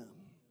in Him.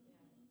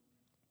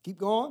 Keep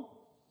going.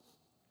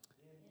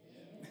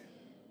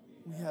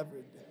 We have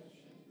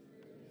redemption.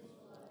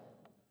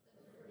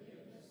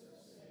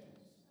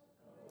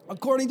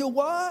 According to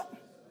what?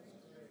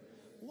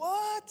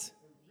 What?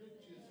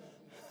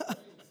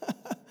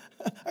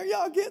 Are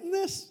y'all getting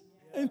this?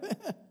 Amen.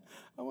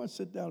 I want to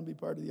sit down and be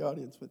part of the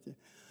audience with you.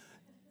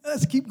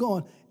 Let's keep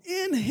going.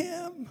 In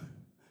Him,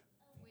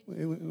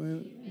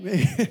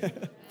 we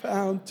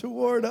found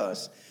toward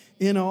us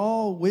in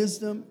all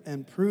wisdom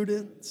and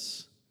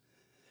prudence,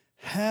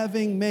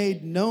 having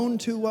made known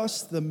to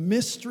us the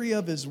mystery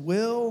of His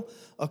will,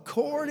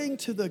 according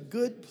to the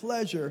good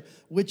pleasure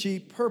which He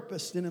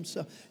purposed in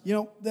Himself. You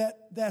know,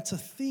 that's a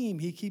theme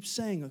He keeps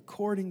saying,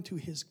 according to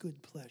His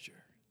good pleasure.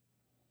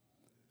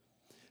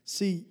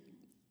 See,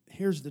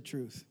 here's the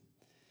truth.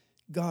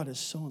 God is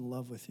so in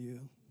love with you,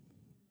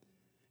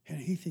 and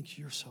He thinks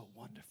you're so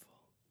wonderful.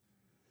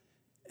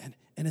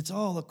 And it's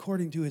all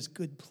according to His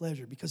good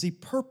pleasure, because He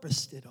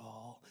purposed it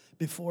all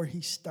before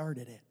He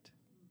started it.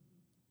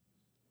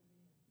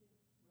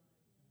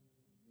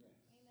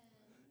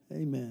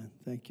 Amen.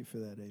 Thank you for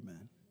that.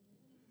 Amen.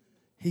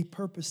 He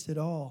purposed it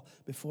all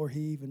before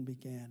He even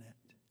began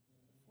it.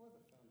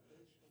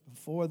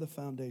 Before the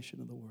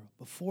foundation of the world.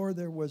 Before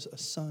there was a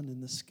sun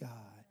in the sky.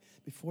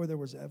 Before there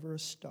was ever a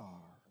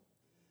star.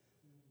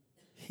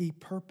 He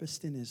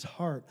purposed in His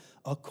heart,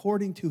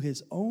 according to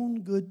His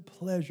own good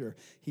pleasure,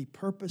 He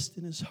purposed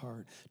in His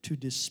heart to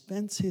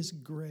dispense His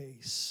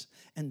grace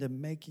and to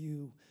make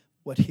you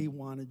what He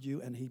wanted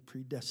you and He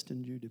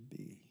predestined you to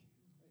be.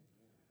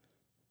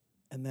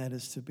 And that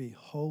is to be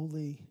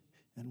holy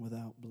and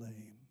without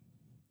blame.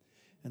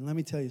 And let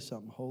me tell you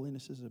something,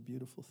 holiness is a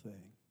beautiful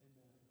thing.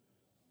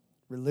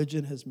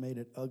 Religion has made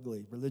it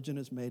ugly. Religion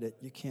has made it,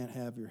 you can't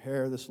have your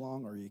hair this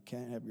long, or you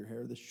can't have your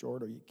hair this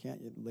short, or you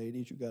can't,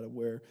 ladies, you got to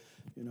wear,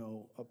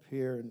 up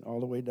here and all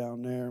the way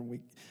down there.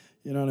 And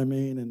you know what I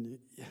mean? And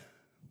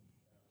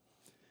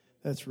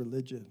that's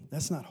religion.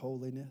 That's not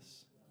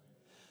holiness.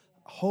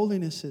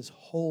 Holiness is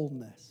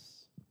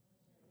wholeness.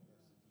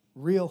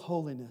 Real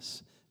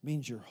holiness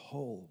means you're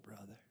whole,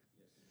 brother.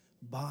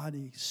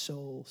 Body,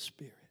 soul,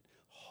 spirit.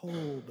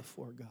 Whole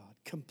before God.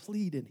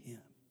 Complete in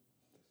Him.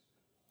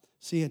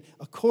 See, and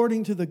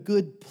according to the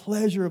good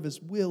pleasure of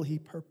His will, He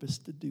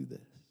purposed to do this.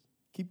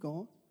 Keep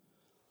going.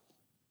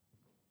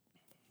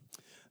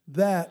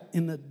 That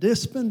in the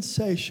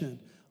dispensation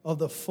of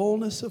the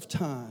fullness of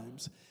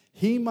times,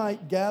 He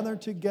might gather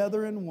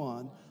together in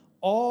one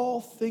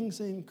all things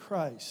in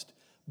Christ,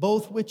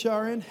 both which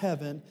are in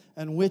heaven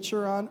and which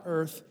are on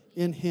earth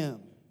in Him.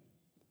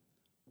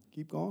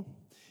 Keep going.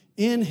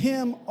 In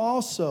Him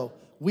also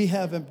we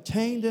have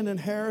obtained an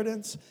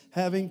inheritance,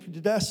 having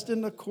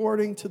predestined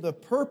according to the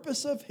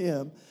purpose of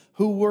Him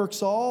who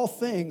works all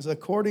things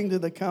according to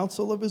the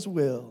counsel of His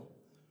will,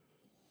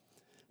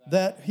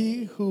 that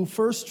he who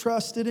first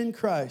trusted in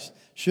Christ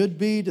should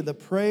be to the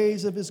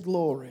praise of His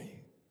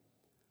glory.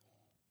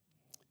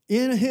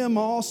 In Him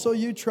also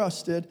you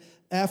trusted,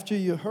 after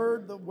you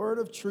heard the word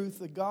of truth,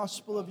 the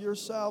gospel of your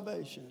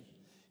salvation,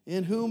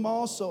 in whom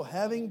also,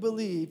 having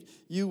believed,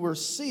 you were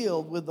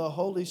sealed with the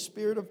Holy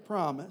Spirit of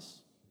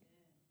promise,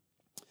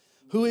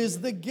 who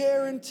is the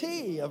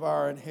guarantee of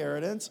our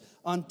inheritance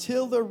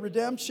until the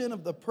redemption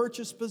of the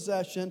purchased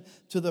possession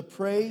to the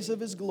praise of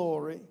His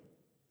glory.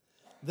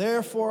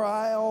 Therefore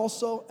I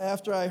also,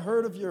 after I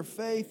heard of your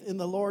faith in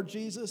the Lord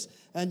Jesus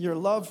and your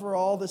love for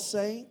all the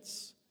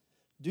saints,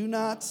 do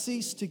not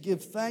cease to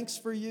give thanks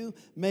for you,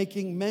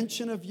 making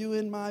mention of you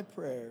in my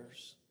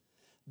prayers,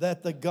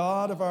 that the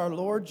God of our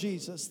Lord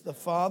Jesus, the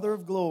Father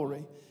of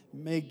glory,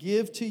 may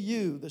give to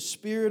you the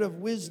spirit of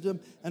wisdom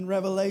and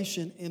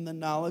revelation in the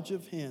knowledge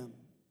of Him,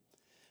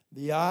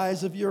 the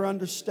eyes of your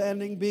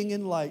understanding being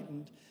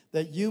enlightened,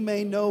 that you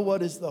may know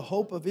what is the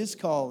hope of His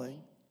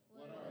calling,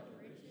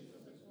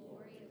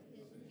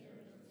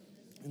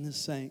 in the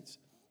saints,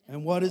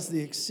 and what is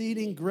the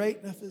exceeding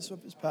greatness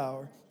of His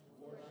power,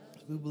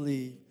 who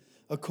believe,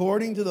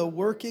 according to the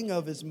working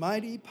of His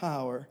mighty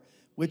power,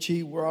 which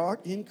He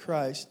wrought in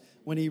Christ,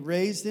 when He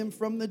raised Him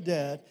from the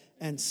dead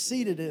and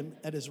seated Him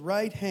at His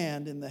right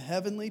hand in the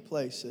heavenly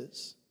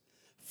places,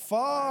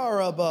 far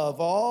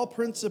above all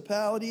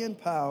principality and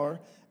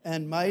power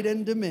and might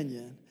and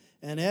dominion,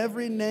 and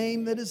every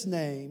name that is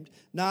named,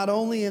 not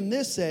only in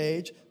this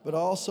age, but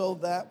also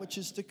that which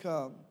is to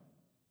come.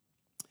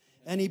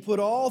 And He put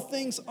all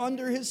things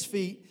under His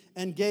feet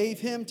and gave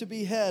Him to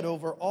be head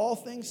over all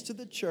things to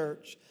the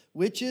church,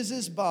 which is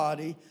His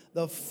body,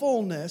 the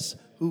fullness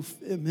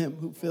in Him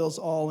who fills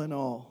all in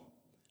all.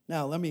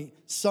 Now, let me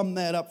sum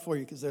that up for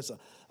you, because there's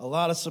a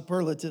lot of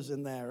superlatives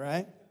in there,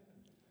 right?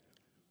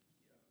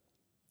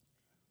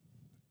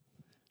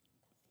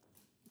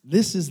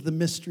 This is the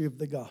mystery of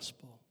the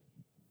gospel.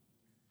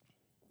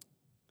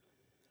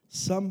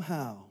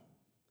 Somehow,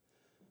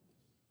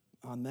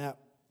 on that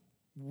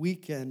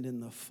weekend in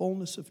the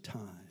fullness of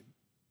time,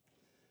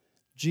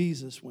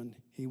 Jesus, when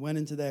He went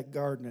into that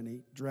garden and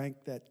He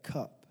drank that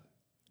cup,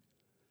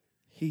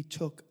 He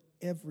took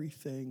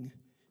everything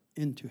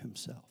into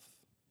Himself.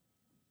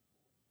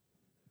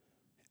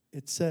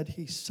 It said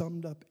He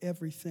summed up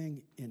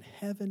everything in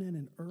heaven and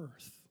in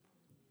earth,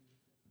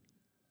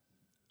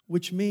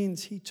 which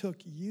means He took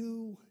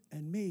you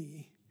and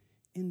me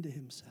into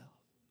Himself.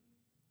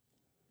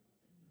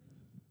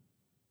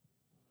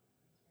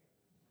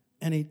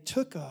 And He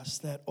took us,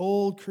 that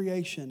old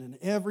creation, and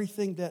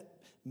everything that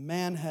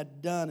man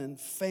had done and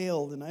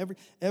failed, and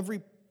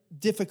every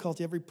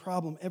difficulty, every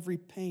problem, every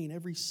pain,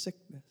 every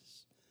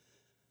sickness.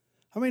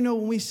 How many know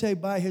when we say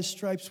by His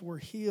stripes we're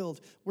healed,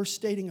 we're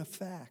stating a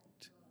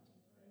fact?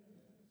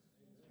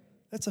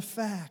 That's a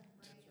fact.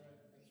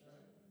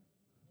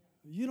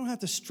 You don't have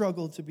to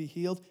struggle to be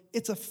healed.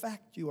 It's a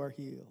fact you are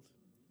healed.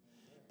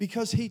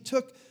 Because He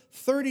took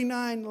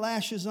 39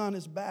 lashes on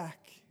His back.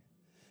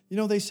 You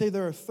know, they say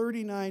there are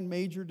 39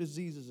 major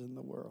diseases in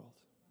the world.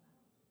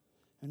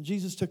 And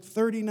Jesus took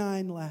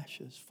 39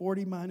 lashes,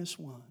 40 minus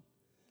 1.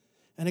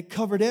 And it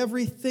covered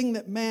everything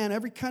that man,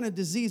 every kind of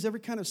disease, every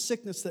kind of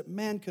sickness that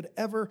man could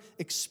ever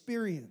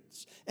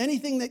experience.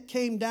 Anything that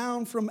came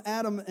down from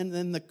Adam and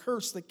then the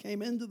curse that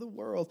came into the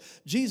world,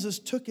 Jesus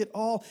took it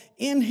all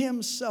in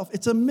Himself.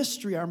 It's a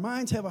mystery. Our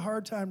minds have a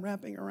hard time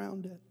wrapping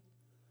around it.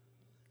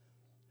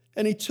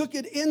 And He took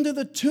it into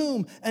the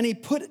tomb and He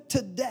put it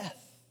to death.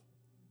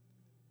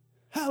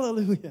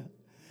 Hallelujah.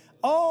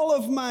 All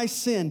of my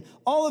sin,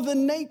 all of the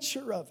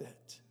nature of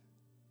it.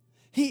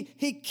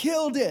 He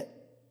killed it.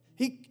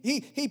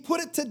 He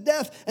put it to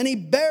death and He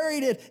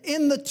buried it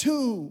in the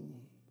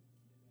tomb.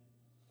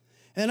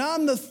 And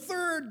on the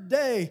third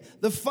day,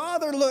 the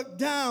Father looked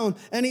down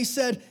and He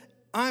said,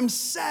 I'm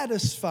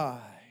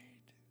satisfied.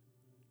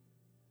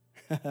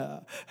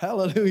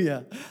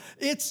 Hallelujah.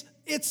 It's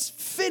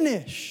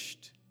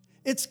finished.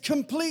 It's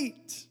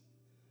complete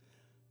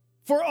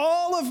for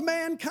all of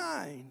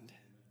mankind.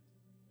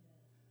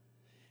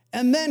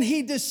 And then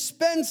He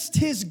dispensed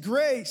His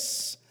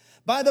grace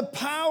by the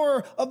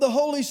power of the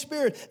Holy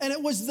Spirit. And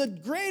it was the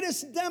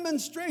greatest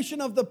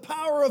demonstration of the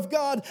power of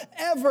God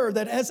ever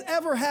that has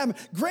ever happened,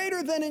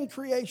 greater than in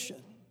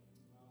creation.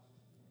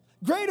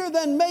 Greater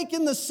than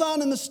making the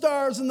sun and the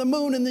stars and the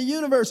moon and the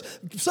universe.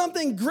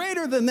 Something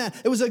greater than that.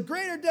 It was a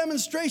greater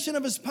demonstration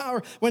of his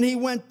power when he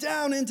went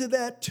down into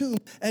that tomb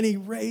and he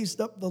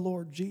raised up the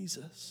Lord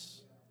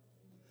Jesus.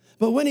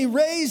 But when he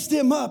raised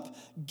him up,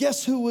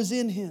 guess who was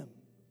in him?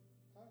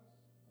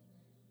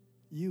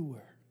 You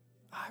were.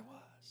 I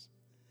was.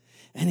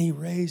 And he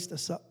raised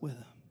us up with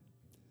him.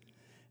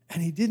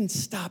 And he didn't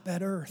stop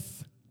at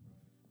earth.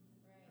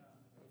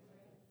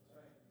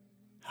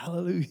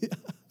 Hallelujah.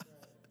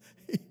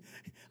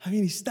 I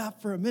mean, he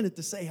stopped for a minute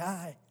to say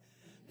hi,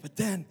 but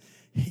then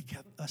he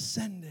kept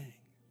ascending.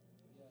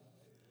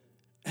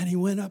 And he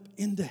went up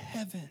into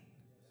heaven.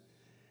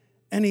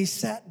 And he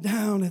sat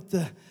down at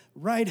the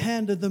right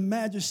hand of the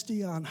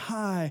majesty on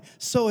high,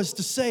 so as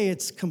to say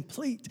it's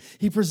complete.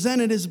 He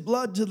presented his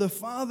blood to the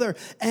Father,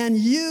 and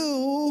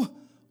you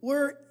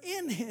were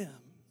in him.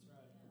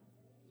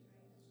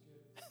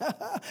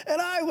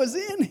 And I was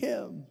in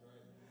him.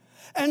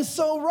 And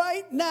so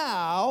right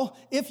now,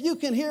 if you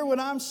can hear what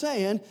I'm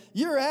saying,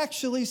 you're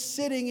actually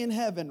sitting in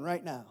heaven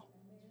right now.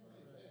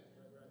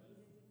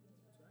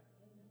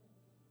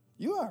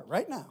 You are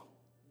right now.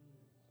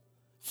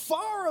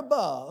 Far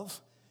above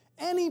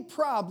any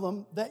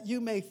problem that you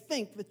may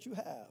think that you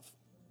have.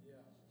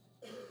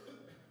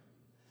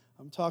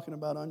 I'm talking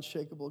about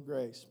unshakable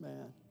grace,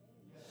 man.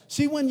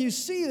 See, when you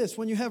see this,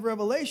 when you have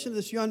revelation of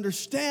this, you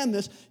understand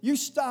this, you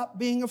stop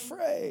being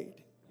afraid.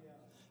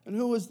 And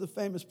who was the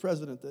famous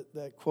president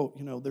that quote,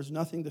 there's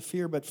nothing to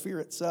fear but fear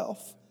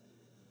itself?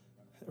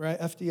 Right?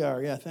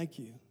 FDR, yeah, thank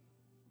you.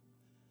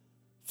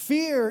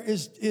 Fear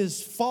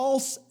is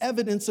false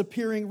evidence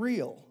appearing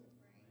real.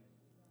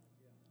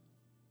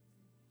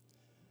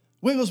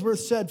 Wigglesworth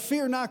said,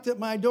 fear knocked at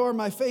my door,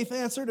 my faith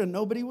answered, and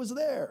nobody was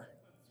there.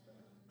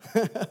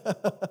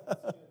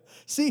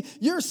 See,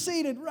 you're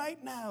seated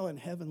right now in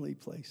heavenly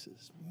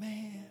places.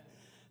 Man,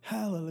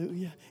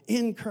 hallelujah,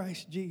 in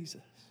Christ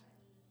Jesus.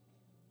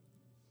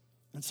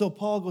 And so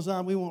Paul goes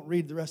on, we won't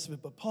read the rest of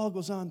it, but Paul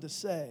goes on to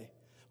say,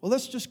 well,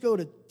 let's just go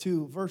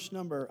to verse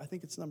number, I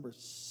think it's number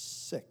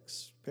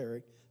 6,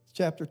 Perry.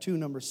 Chapter 2,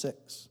 number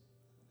 6.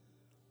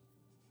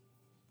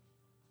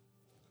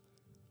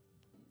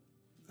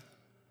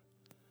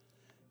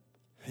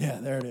 Yeah,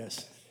 there it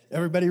is.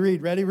 Everybody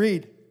read. Ready?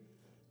 Read.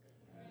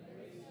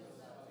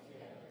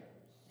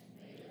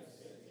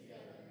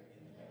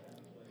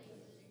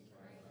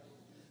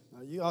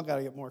 Now, you all got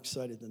to get more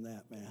excited than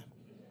that, man.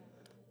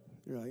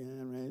 You're like,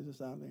 raise us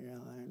up.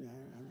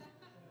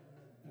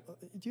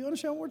 Do you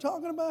understand what we're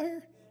talking about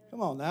here?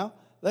 Come on now.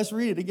 Let's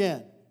read it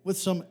again with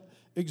some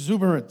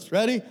exuberance.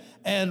 Ready?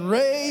 And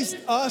raised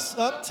us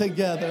up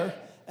together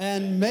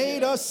and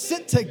made us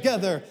sit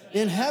together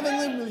in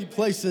heavenly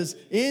places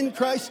in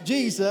Christ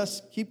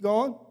Jesus. Keep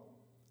going.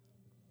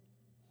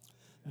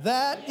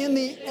 That in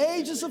the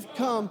ages of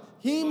come,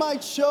 he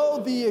might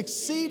show the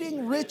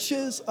exceeding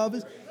riches of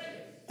his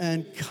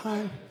and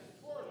kind.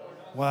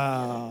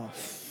 Wow.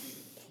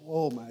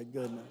 Oh, my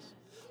goodness.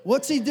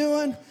 What's he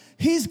doing?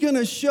 He's going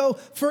to show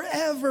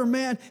forever,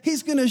 man.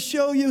 He's going to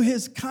show you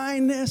his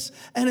kindness,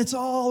 and it's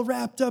all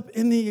wrapped up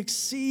in the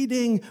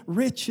exceeding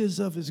riches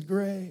of his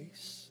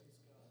grace.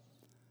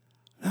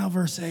 Now,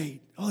 verse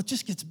 8. Oh, it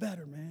just gets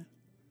better, man.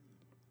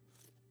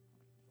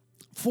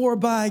 For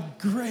by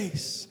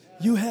grace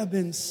you have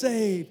been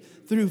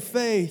saved through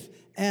faith,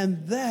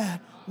 and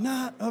that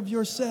not of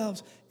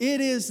yourselves.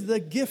 It is the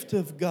gift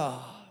of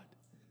God.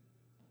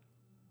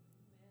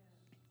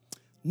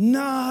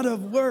 Not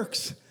of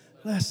works,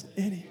 lest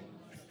any.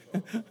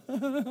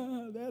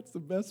 That's the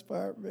best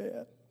part,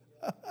 man.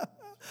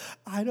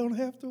 I don't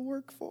have to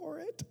work for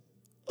it.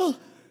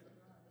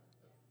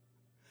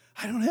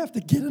 I don't have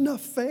to get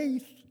enough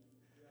faith.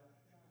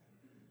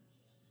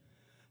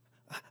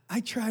 I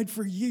tried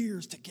for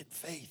years to get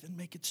faith and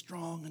make it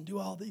strong and do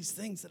all these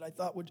things that I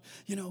thought would,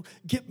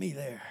 get me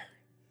there.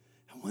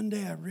 And one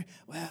day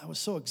I was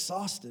so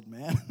exhausted,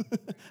 man.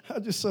 I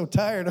was just so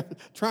tired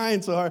of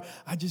trying so hard.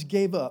 I just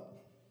gave up.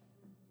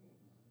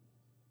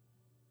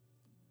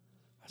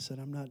 I said,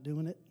 I'm not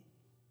doing it.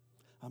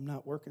 I'm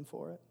not working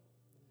for it.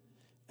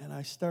 And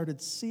I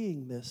started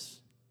seeing this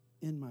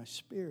in my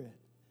spirit,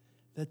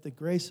 that the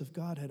grace of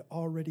God had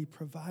already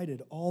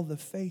provided all the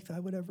faith I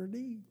would ever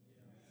need.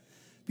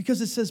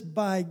 Because it says,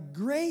 by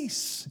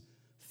grace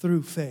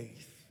through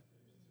faith.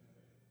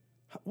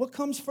 What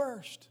comes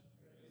first?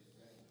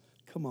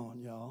 Come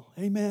on, y'all.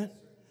 Amen.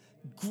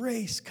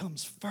 Grace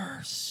comes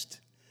first.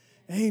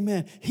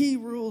 Amen. He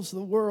rules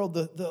the world.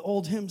 The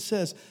old hymn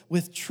says,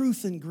 with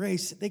truth and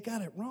grace. They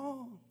got it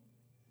wrong.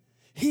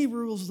 He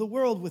rules the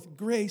world with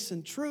grace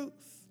and truth.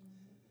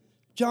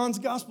 John's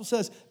gospel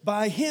says,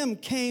 by him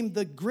came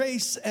the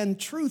grace and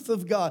truth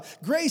of God.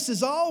 Grace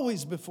is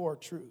always before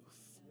truth.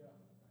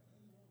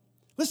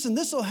 Listen,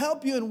 this will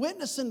help you in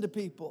witnessing to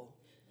people.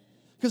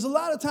 Because a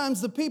lot of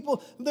times the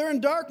people, they're in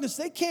darkness.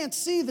 They can't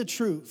see the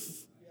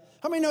truth.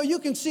 How many know you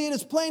can see it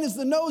as plain as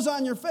the nose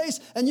on your face,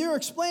 and you're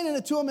explaining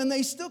it to them, and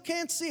they still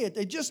can't see it.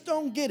 They just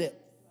don't get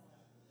it.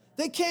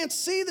 They can't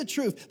see the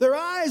truth. Their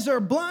eyes are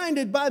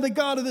blinded by the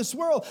God of this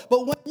world.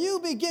 But when you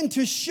begin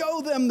to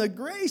show them the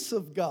grace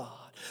of God,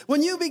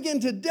 when you begin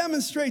to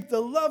demonstrate the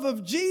love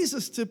of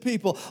Jesus to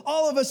people,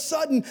 all of a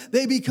sudden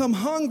they become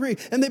hungry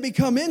and they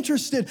become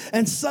interested,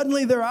 and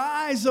suddenly their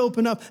eyes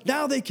open up.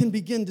 Now they can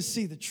begin to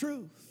see the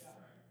truth.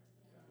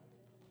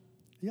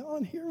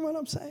 Y'all hearing what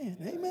I'm saying?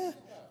 Amen.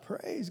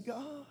 Praise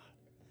God.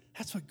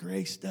 That's what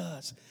grace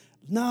does.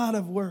 Not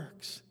of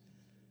works,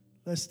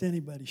 lest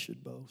anybody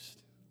should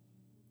boast.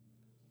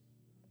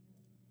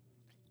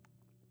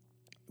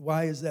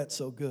 Why is that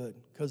so good?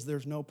 Because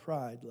there's no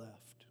pride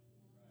left.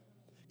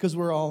 Because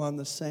we're all on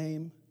the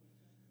same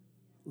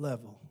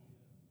level.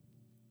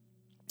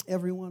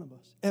 Every one of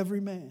us. Every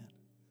man.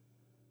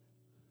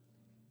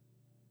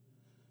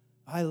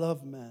 I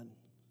love men.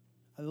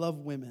 I love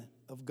women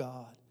of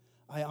God.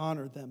 I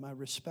honor them. I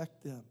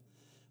respect them.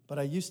 But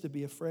I used to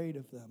be afraid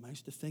of them. I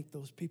used to think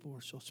those people were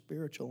so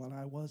spiritual, and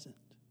I wasn't.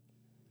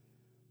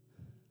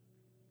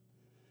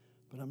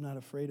 But I'm not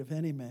afraid of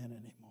any man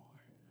anymore.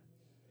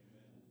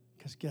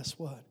 Because guess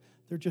what?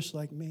 They're just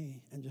like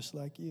me and just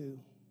like you.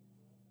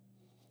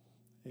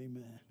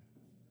 Amen.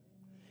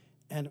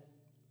 And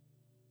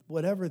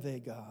whatever they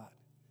got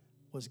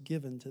was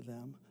given to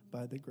them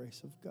by the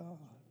grace of God.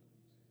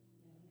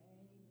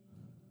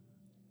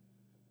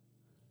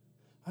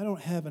 I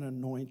don't have an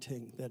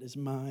anointing that is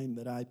mine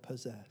that I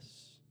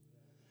possess.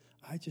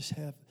 I just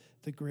have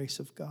the grace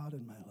of God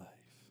in my life.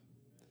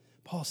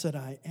 Paul said,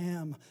 I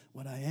am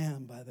what I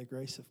am by the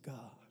grace of God.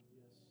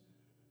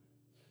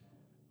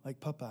 Like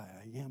Popeye,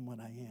 I am what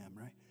I am,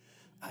 right?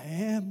 I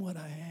am what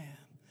I am.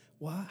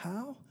 Why?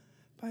 How?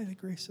 By the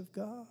grace of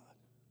God.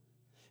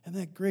 And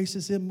that grace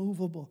is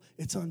immovable.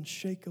 It's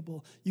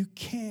unshakable. You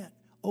can't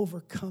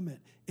overcome it.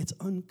 It's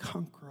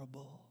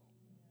unconquerable.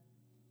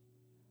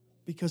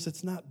 Because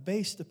it's not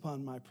based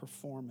upon my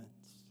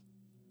performance.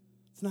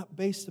 It's not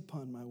based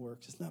upon my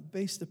works. It's not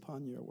based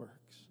upon your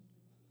works.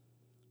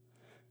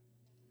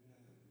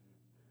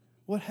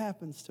 What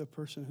happens to a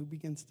person who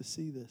begins to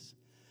see this?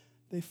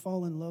 They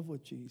fall in love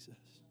with Jesus.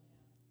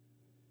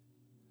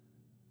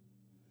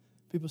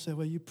 People say,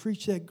 well, you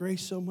preach that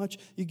grace so much,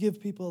 you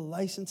give people a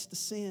license to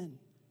sin.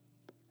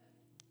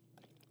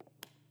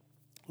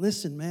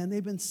 Listen, man,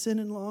 they've been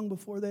sinning long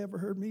before they ever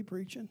heard me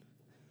preaching.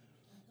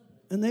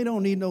 And they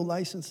don't need no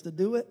license to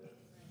do it.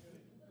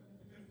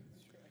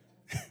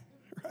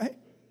 Right?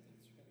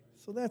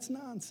 So that's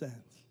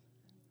nonsense.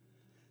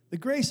 The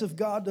grace of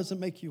God doesn't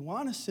make you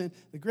want to sin.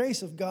 The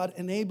grace of God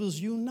enables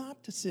you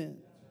not to sin.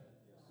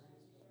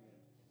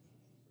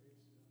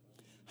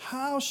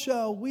 How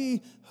shall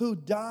we who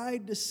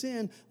died to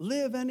sin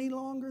live any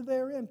longer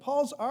therein?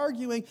 Paul's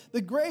arguing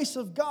the grace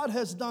of God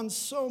has done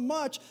so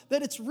much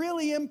that it's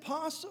really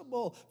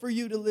impossible for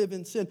you to live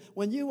in sin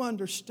when you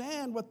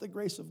understand what the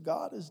grace of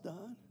God has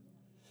done.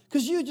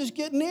 Because you just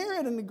get near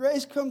it and the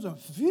grace comes and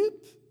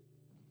whoop.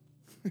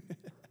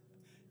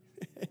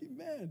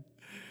 Amen.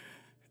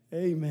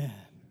 Amen.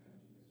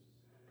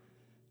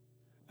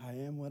 I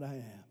am what I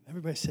am.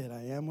 Everybody said,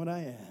 I am what I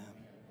am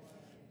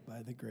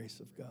by the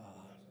grace of God.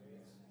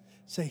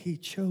 Say, He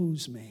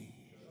chose me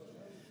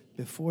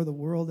before the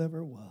world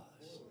ever was.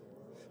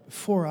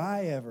 Before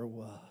I ever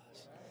was.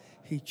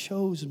 He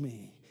chose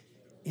me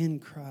in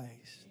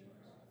Christ.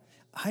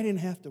 I didn't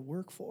have to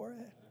work for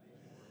it.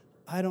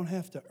 I don't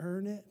have to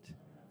earn it.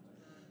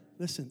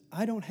 Listen,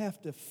 I don't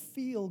have to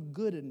feel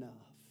good enough.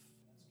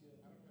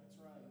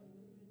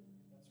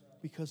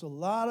 Because a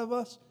lot of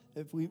us,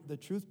 the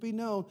truth be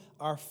known,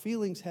 our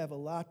feelings have a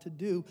lot to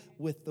do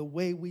with the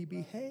way we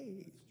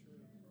behave.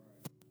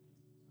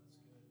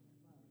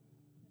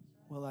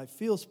 Well, I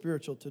feel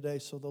spiritual today,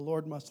 so the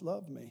Lord must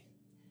love me.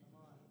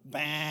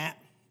 Bah.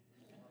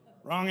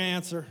 Wrong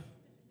answer.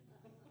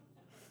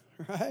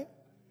 Right?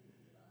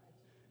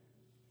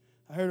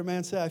 I heard a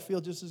man say, I feel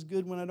just as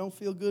good when I don't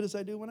feel good as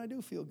I do when I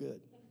do feel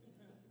good.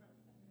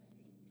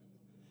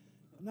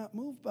 I'm not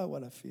moved by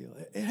what I feel.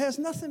 It has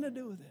nothing to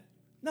do with it.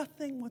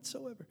 Nothing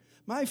whatsoever.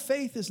 My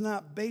faith is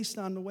not based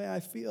on the way I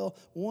feel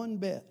one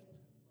bit.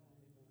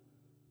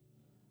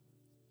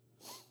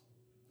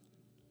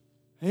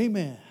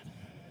 Amen.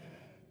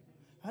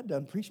 I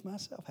done preached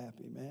myself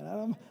happy, man. I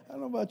don't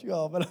know about you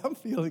all, but I'm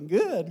feeling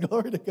good.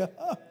 Glory to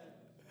God.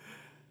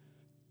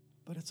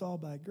 But it's all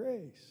by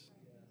grace.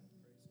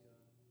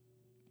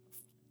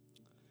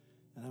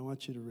 And I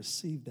want you to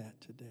receive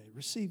that today.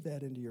 Receive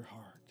that into your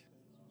heart.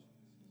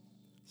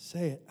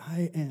 Say it.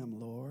 I am,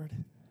 Lord,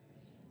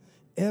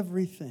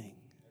 everything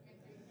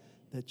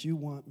that you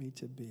want me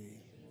to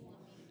be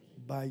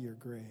by your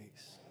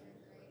grace.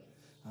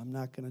 I'm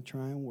not going to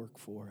try and work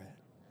for it.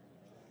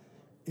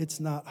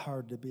 It's not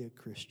hard to be a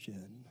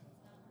Christian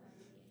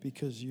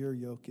because your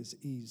yoke is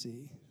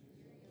easy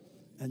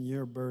and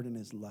your burden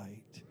is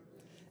light.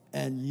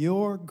 And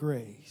your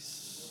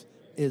grace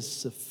is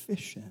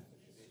sufficient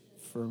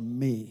for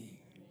me,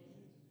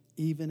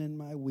 even in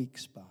my weak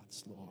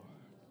spots, Lord.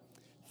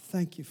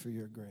 Thank you for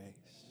your grace.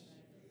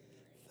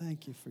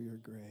 Thank you for your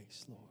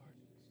grace, Lord.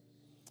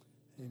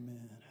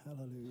 Amen.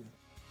 Hallelujah.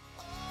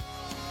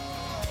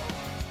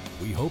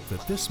 We hope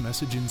that this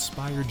message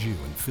inspired you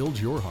and filled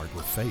your heart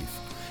with faith.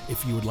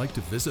 If you would like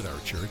to visit our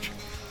church,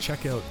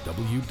 check out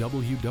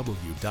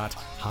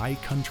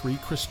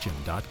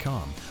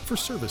www.highcountrychristian.com for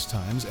service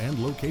times and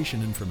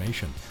location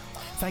information.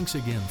 Thanks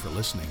again for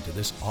listening to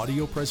this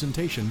audio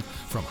presentation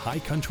from High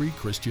Country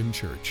Christian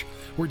Church,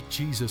 where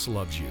Jesus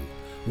loves you,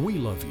 we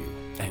love you,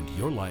 and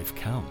your life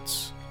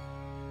counts.